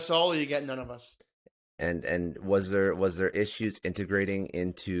 You get us all, or you get none of us. And was there issues integrating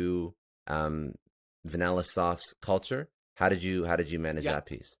into VanillaSoft's culture? How did you manage that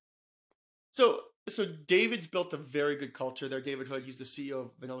piece? So David's built a very good culture there. David Hood, he's the CEO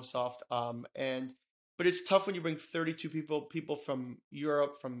of VanillaSoft. But it's tough when you bring 32 people from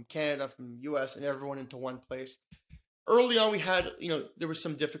Europe, from Canada, from US, and everyone into one place. Early on, we had, there was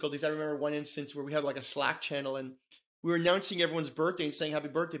some difficulties. I remember one instance where we had like a Slack channel and we were announcing everyone's birthday and saying happy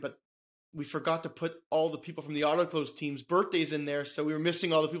birthday, but we forgot to put all the people from the AutoClose team's birthdays in there. So we were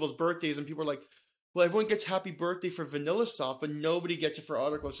missing all the people's birthdays, and people were like, well, everyone gets happy birthday for VanillaSoft, but nobody gets it for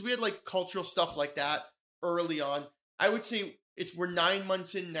AutoClose. So we had like cultural stuff like that early on. I would say we're 9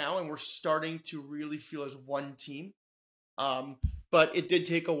 months in now, and we're starting to really feel as one team. But it did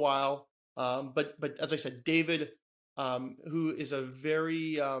take a while. But as I said, David, who is a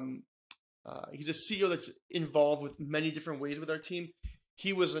very he's a CEO that's involved with many different ways with our team.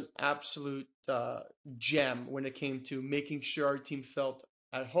 He was an absolute gem when it came to making sure our team felt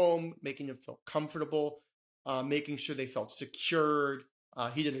at home, making them feel comfortable, making sure they felt secured.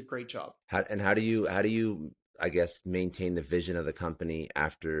 He did a great job. How do you, I guess, maintain the vision of the company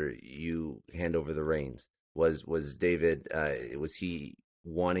after you hand over the reins? Was David, was he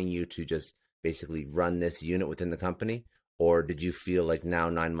wanting you to just basically run this unit within the company? Or did you feel like now,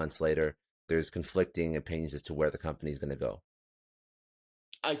 9 months later, there's conflicting opinions as to where the company is going to go?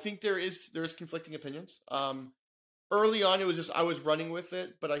 I think there is conflicting opinions. Early on, it was just I was running with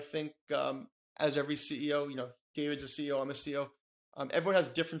it, but I think as every CEO, David's a CEO, I'm a CEO. Everyone has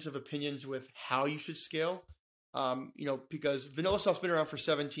difference of opinions with how you should scale. Because VanillaSoft's been around for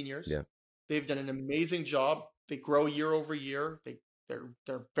 17 years. Yeah. They've done an amazing job. They grow year over year.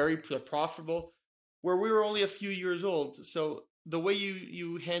 They're very profitable. Where we were only a few years old. So the way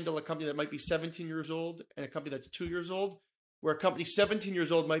you handle a company that might be 17 years old and a company that's 2 years old, where a company 17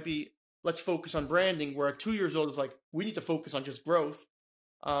 years old might be, let's focus on branding, where a 2 years old is like, we need to focus on just growth.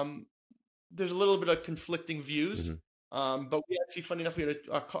 There's a little bit of conflicting views. Mm-hmm. But we actually, funny enough, we had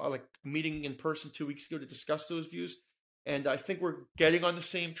a meeting in person 2 weeks ago to discuss those views. And I think we're getting on the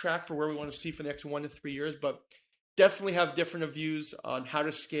same track for where we want to see for the next 1 to 3 years, but definitely have different views on how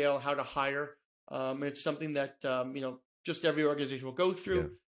to scale, how to hire. And it's something that, just every organization will go through. Yeah.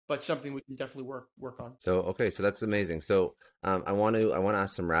 But something we can definitely work on. So that's amazing. So I want to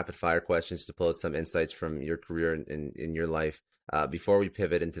ask some rapid fire questions to pull out some insights from your career in your life before we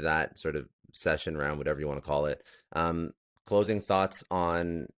pivot into that sort of session round, whatever you want to call it. Closing thoughts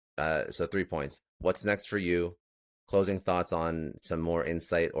on 3 points. What's next for you? Closing thoughts on some more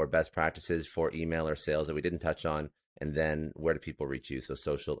insight or best practices for email or sales that we didn't touch on, and then where do people reach you? So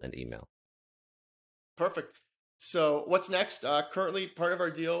social and email. Perfect. So what's next? Currently, part of our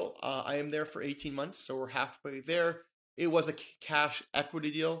deal, I am there for 18 months, so we're halfway there. It was a cash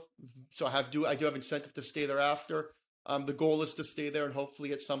equity deal, so I do have incentive to stay there after. The goal is to stay there and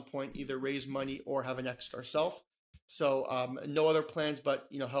hopefully at some point either raise money or have an exit ourselves. So no other plans, but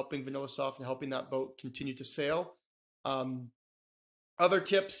helping VanillaSoft and helping that boat continue to sail. Other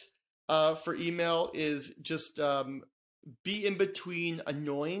tips for email is just be in between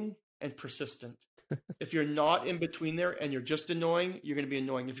annoying and persistent. If you're not in between there and you're just annoying, you're going to be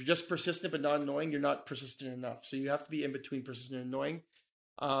annoying. If you're just persistent but not annoying, you're not persistent enough. So you have to be in between persistent and annoying.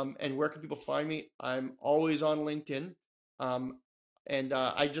 And where can people find me? I'm always on LinkedIn. And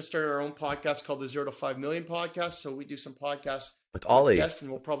I just started our own podcast called the 0 to 5 Million Podcast. So we do some podcasts with Ollie. Yes, and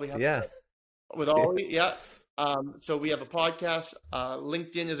we'll probably have with Ollie. Yeah. So we have a podcast.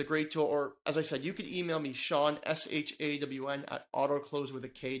 LinkedIn is a great tool. Or as I said, you could email me, Shawn, SHAWN at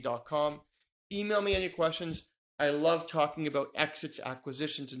autoclosewithak.com. Email me any questions. I love talking about exits,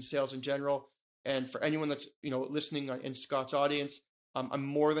 acquisitions, and sales in general. And for anyone that's listening in Scott's audience, I'm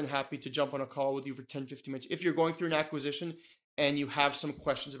more than happy to jump on a call with you for 10, 15 minutes. If you're going through an acquisition and you have some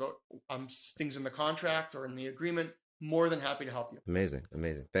questions about things in the contract or in the agreement, more than happy to help you. Amazing.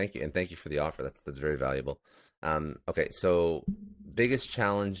 Thank you. And thank you for the offer. That's very valuable. Okay. So biggest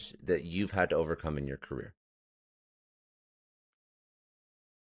challenge that you've had to overcome in your career?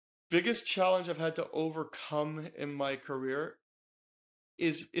 Biggest challenge I've had to overcome in my career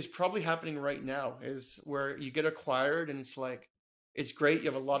is probably happening right now, is where you get acquired and it's like, it's great. You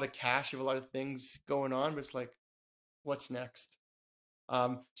have a lot of cash, you have a lot of things going on, but it's like, what's next?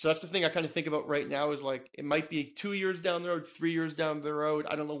 So that's the thing I kind of think about right now is like, it might be 2 years down the road, 3 years down the road.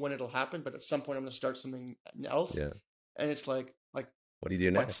 I don't know when it'll happen, but at some point I'm going to start something else. Yeah. And it's like, what do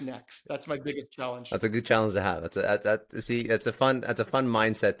you do next? What's next? That's my biggest challenge. That's a good challenge to have. That's a fun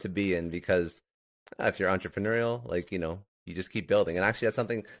mindset to be in, because if you're entrepreneurial, You just keep building. And actually, that's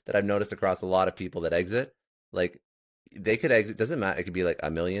something that I've noticed across a lot of people that exit. Like, they could exit, doesn't matter. It could be like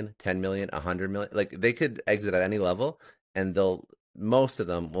 1 million, 10 million, 100 million. Like, they could exit at any level, and most of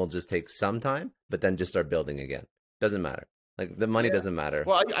them will just take some time, but then just start building again. Doesn't matter. Like, the money doesn't matter.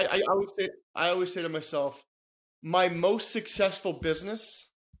 Well, I always say to myself, my most successful business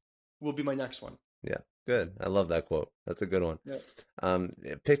will be my next one. Yeah, good. I love that quote. That's a good one. Yeah.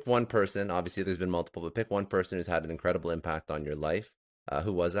 Pick one person. Obviously, there's been multiple, but pick one person who's had an incredible impact on your life.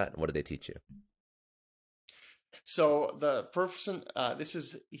 Who was that, and what did they teach you? So the person,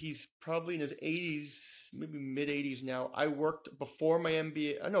 he's probably in his 80s, maybe mid 80s now. I worked before my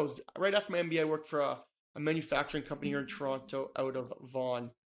MBA. No, right after my MBA, I worked for a manufacturing company here in Toronto out of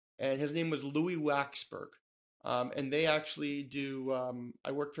Vaughan, and his name was Louis Waxberg. And they actually do,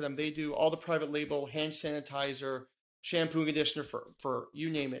 I work for them. They do all the private label hand sanitizer, shampoo and conditioner for you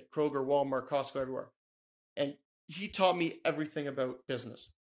name it, Kroger, Walmart, Costco, everywhere. And he taught me everything about business,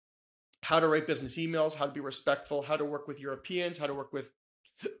 how to write business emails, how to be respectful, how to work with Europeans, how to work with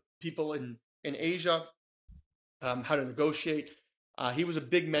people in Asia, how to negotiate. He was a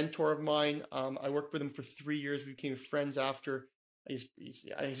big mentor of mine. I worked with him for 3 years. We became friends after.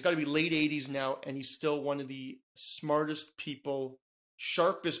 He's got to be late 80s now, and he's still one of the smartest people,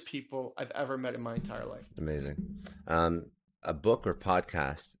 sharpest people I've ever met in my entire life. Amazing. A book or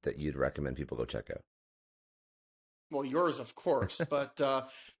podcast that you'd recommend people go check out? Well, yours, of course. But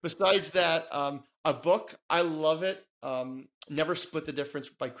besides that, a book, I love it. Never Split the Difference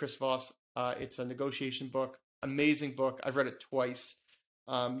by Chris Voss. It's a negotiation book. Amazing book. I've read it twice.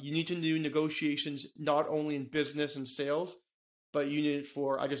 You need to do negotiations not only in business and sales, but you need it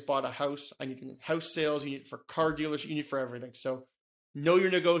for, I just bought a house. I need it in house sales. You need it for car dealers. You need it for everything. So know your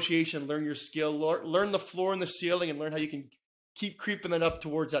negotiation, learn your skill, learn the floor and the ceiling, and learn how you can keep creeping it up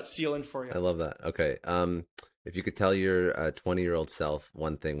towards that ceiling for you. I love that. Okay. If you could tell your 20-year-old self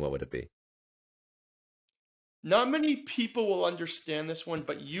one thing, what would it be? Not many people will understand this one,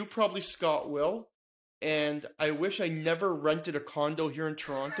 but you probably, Scott, will. And I wish I never rented a condo here in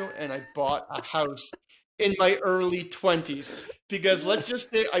Toronto and I bought a house in my early 20s. Because let's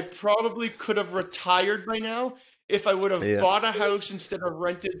just say I probably could have retired by now if I would have bought a house instead of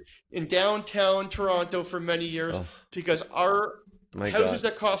rented in downtown Toronto for many years. Because our houses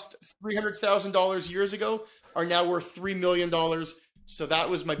that cost $300,000 years ago are now worth $3 million. So that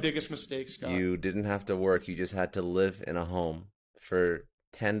was my biggest mistake, Scott. You didn't have to work. You just had to live in a home for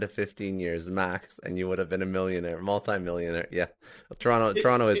 10 to 15 years max, and you would have been a millionaire, multi-millionaire. Yeah.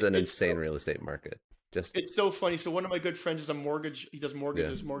 Toronto is an insane real estate market. It's so funny. So one of my good friends is he does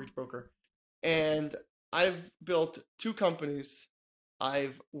mortgages, mortgage broker. And I've built 2 companies.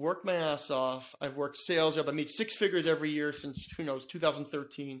 I've worked my ass off. I've worked sales job. I made 6 figures every year since,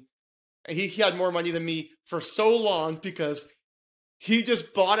 2013. And he had more money than me for so long because he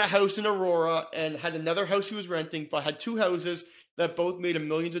just bought a house in Aurora and had another house he was renting, but had 2 houses that both made him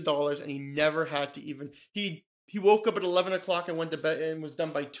millions of dollars, and he never had to even he woke up at 11 o'clock and went to bed and was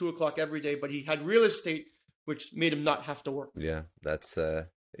done by 2 o'clock every day, but he had real estate, which made him not have to work. Yeah, that's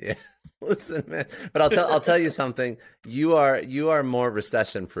yeah. Listen, man, but I'll tell you something. You are more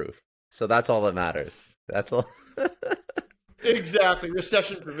recession proof, so that's all that matters. That's all. Exactly,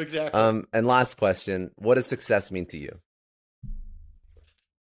 recession proof. Exactly. And last question: what does success mean to you?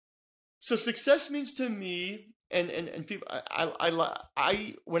 So success means to me, and people,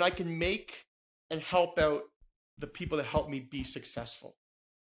 I when I can make and help out the people that help me be successful.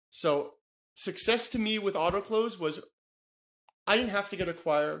 So success to me with AutoClose was I didn't have to get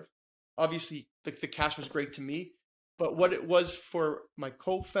acquired. Obviously, the cash was great to me, but what it was for my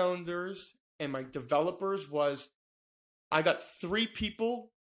co-founders and my developers was I got 3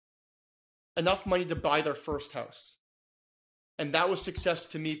 people enough money to buy their first house. And that was success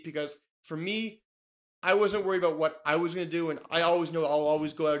to me because for me, I wasn't worried about what I was going to do. And I always know I'll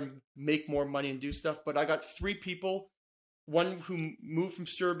always go out and make more money and do stuff. But I got 3 people, one who moved from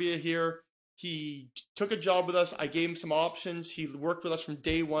Serbia here. He took a job with us. I gave him some options. He worked with us from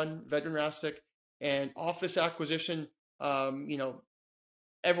day one, Vedran Rasic. And off this acquisition,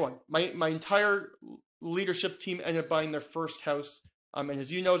 everyone, my entire leadership team ended up buying their first house. And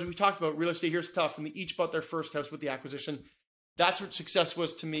as you know, as we talked about, real estate here is tough. And they each bought their first house with the acquisition. That's what success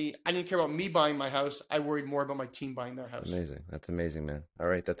was to me. I didn't care about me buying my house. I worried more about my team buying their house. Amazing. That's amazing, man. All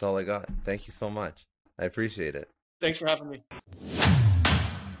right. That's all I got. Thank you so much. I appreciate it. Thanks for having me.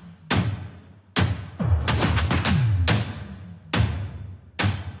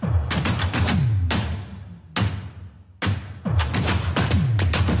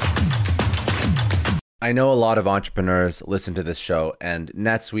 I know a lot of entrepreneurs listen to this show, and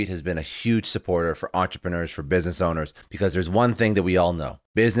NetSuite has been a huge supporter for entrepreneurs, for business owners, because there's one thing that we all know.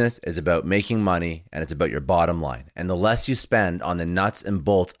 Business is about making money, and it's about your bottom line. And the less you spend on the nuts and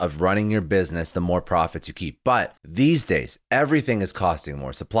bolts of running your business, the more profits you keep. But these days, everything is costing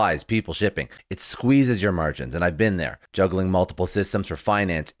more. Supplies, people, shipping. It squeezes your margins, and I've been there, juggling multiple systems for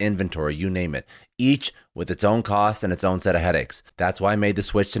finance, inventory, you name it, each with its own costs and its own set of headaches. That's why I made the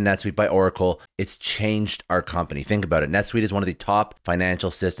switch to NetSuite by Oracle. It's changed our company. Think about it. NetSuite is one of the top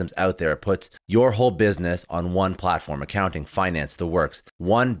financial systems out there. It puts your whole business on one platform, accounting, finance, the works.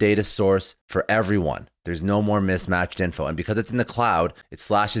 One data source for everyone. There's no more mismatched info. And because it's in the cloud, it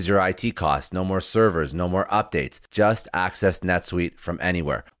slashes your IT costs. No more servers, no more updates. Just access NetSuite from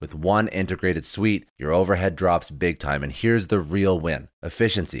anywhere. With one integrated suite, your overhead drops big time. And here's the real win.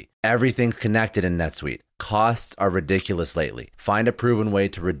 Efficiency. Everything's connected in NetSuite. Costs are ridiculous lately. Find a proven way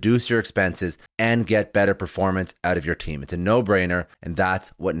to reduce your expenses and get better performance out of your team. It's a no-brainer, and that's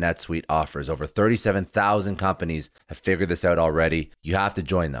what NetSuite offers. Over 37,000 companies have figured this out already. You have to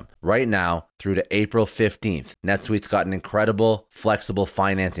join them. Right now, through to April 15th, NetSuite's got an incredible, flexible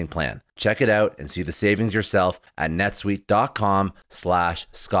financing plan. Check it out and see the savings yourself at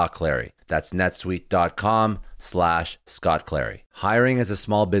netsuite.com/Scott Clary. That's netsuite.com/Scott Clary. Hiring as a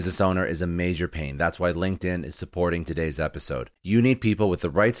small business owner is a major pain. That's why LinkedIn is supporting today's episode. You need people with the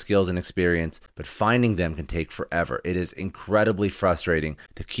right skills and experience, but finding them can take forever. It is incredibly frustrating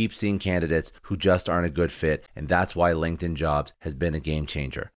to keep seeing candidates who just aren't a good fit, and that's why LinkedIn Jobs has been a game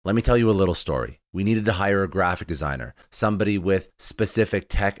changer. Let me tell you a little story. We needed to hire a graphic designer, somebody with specific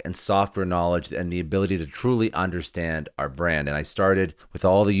tech and software knowledge and the ability to truly understand our brand. And I started with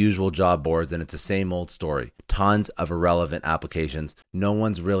all the usual job boards, and it's the same old story. Tons of irrelevant applications. No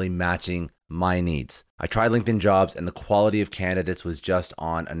one's really matching my needs. I tried LinkedIn Jobs, and the quality of candidates was just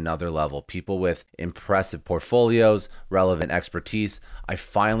on another level. People with impressive portfolios, relevant expertise. I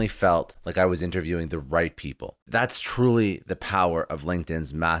finally felt like I was interviewing the right people. That's truly the power of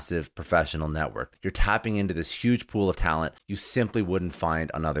LinkedIn's massive professional network. You're tapping into this huge pool of talent you simply wouldn't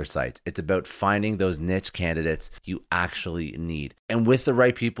find on other sites. It's about finding those niche candidates you actually need. And with the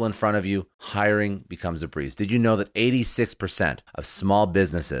right people in front of you, hiring becomes a breeze. Did you know that 86% of small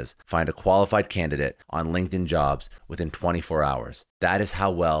businesses find a qualified candidate on LinkedIn Jobs within 24 hours? That is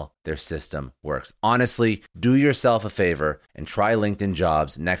how well their system works. Honestly, do yourself a favor and try LinkedIn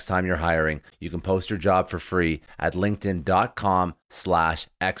Jobs next time you're hiring. You can post your job for free at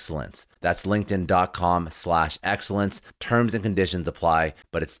linkedin.com/excellence. That's linkedin.com/excellence. Terms and conditions apply,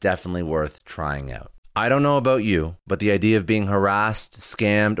 but it's definitely worth trying out. I don't know about you, but the idea of being harassed,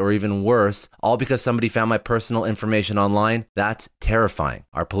 scammed, or even worse, all because somebody found my personal information online, that's terrifying.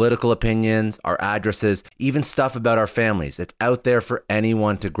 Our political opinions, our addresses, even stuff about our families, it's out there for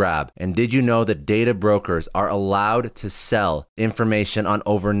anyone to grab. And did you know that data brokers are allowed to sell information on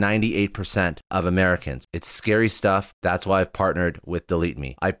over 98% of Americans? It's scary stuff. That's why I've partnered with Delete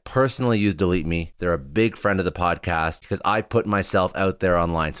Me. I personally use Delete Me. They're a big friend of the podcast because I put myself out there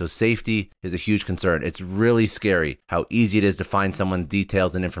online. So safety is a huge concern. It's really scary how easy it is to find someone's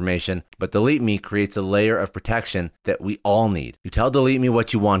details and information, but Delete Me creates a layer of protection that we all need. You tell Delete Me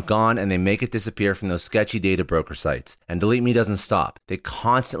what you want gone, and they make it disappear from those sketchy data broker sites. And Delete Me doesn't stop. They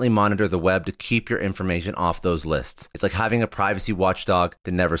constantly monitor the web to keep your information off those lists. It's like having a privacy watchdog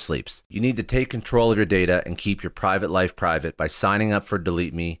that never sleeps. You need to take control of your data and keep your private life private by signing up for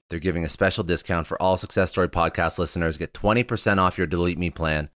Delete Me. They're giving a special discount for all Success Story podcast listeners. Get 20% off your Delete Me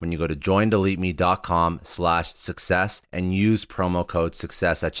plan when you go to joindeleteme.com/success and use promo code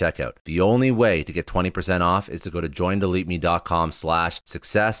success at checkout. The only way to get 20% off is to go to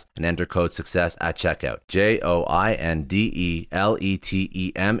joindeleteme.com/success and enter code success at checkout.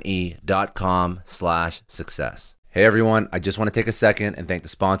 joindeleteme.com/success. Hey everyone, I just want to take a second and thank the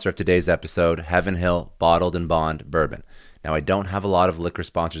sponsor of today's episode, Heaven Hill Bottled and Bond Bourbon. Now, I don't have a lot of liquor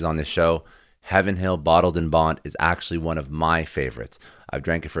sponsors on this show. Heaven Hill Bottled and Bond is actually one of my favorites. I've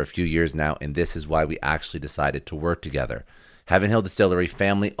drank it for a few years now, and this is why we actually decided to work together. Heaven Hill Distillery,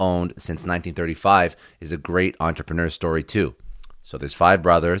 family owned since 1935, is a great entrepreneur story too. So there's 5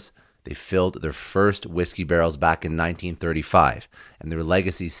 brothers. They filled their first whiskey barrels back in 1935, and their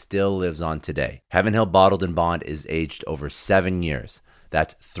legacy still lives on today. Heaven Hill Bottled and Bond is aged over 7 years.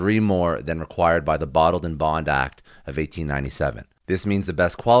 That's 3 more than required by the Bottled and Bond Act of 1897. This means the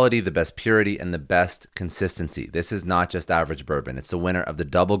best quality, the best purity, and the best consistency. This is not just average bourbon. It's the winner of the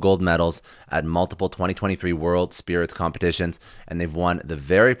double gold medals at multiple 2023 World Spirits competitions, and they've won the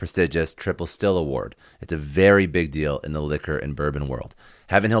very prestigious Triple Still Award. It's a very big deal in the liquor and bourbon world.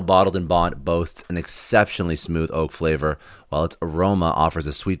 Heaven Hill Bottled and Bond boasts an exceptionally smooth oak flavor, while its aroma offers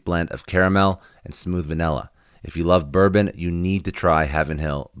a sweet blend of caramel and smooth vanilla. If you love bourbon, you need to try Heaven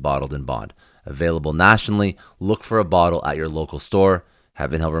Hill Bottled and Bond. Available nationally, look for a bottle at your local store.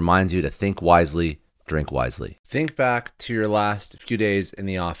 Heaven Hill reminds you to think wisely, drink wisely. Think back to your last few days in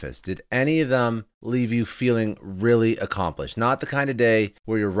the office. Did any of them leave you feeling really accomplished? Not the kind of day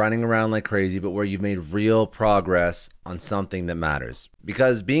where you're running around like crazy, but where you've made real progress on something that matters.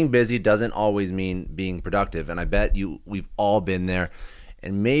 Because being busy doesn't always mean being productive, and I bet we've all been there.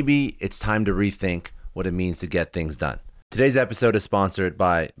 And maybe it's time to rethink what it means to get things done. Today's episode is sponsored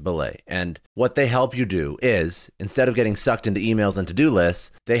by Belay, and what they help you do is, instead of getting sucked into emails and to-do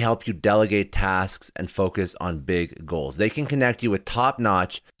lists, they help you delegate tasks and focus on big goals. They can connect you with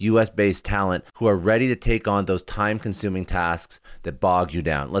top-notch US-based talent who are ready to take on those time-consuming tasks that bog you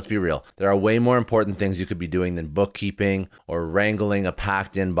down. Let's be real. There are way more important things you could be doing than bookkeeping or wrangling a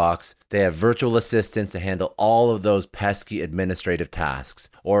packed inbox. They have virtual assistants to handle all of those pesky administrative tasks,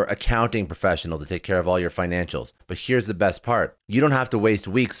 or accounting professionals to take care of all your financials. But here's the best part. You don't have to waste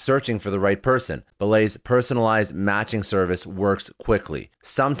weeks searching for the right person. Belay's personalized matching service works quickly,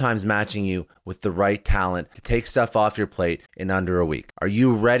 sometimes matching you with the right talent to take stuff off your plate in under a week. Are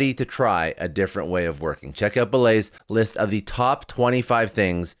you ready to try a different way of working? Check out Belay's list of the top 25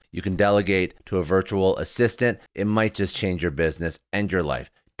 things you can delegate to a virtual assistant. It might just change your business and your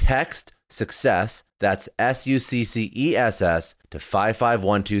life. Text SUCCESS, that's SUCCESS, to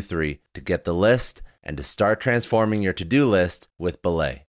 55123 to get the list and to start transforming your to-do list with Belay.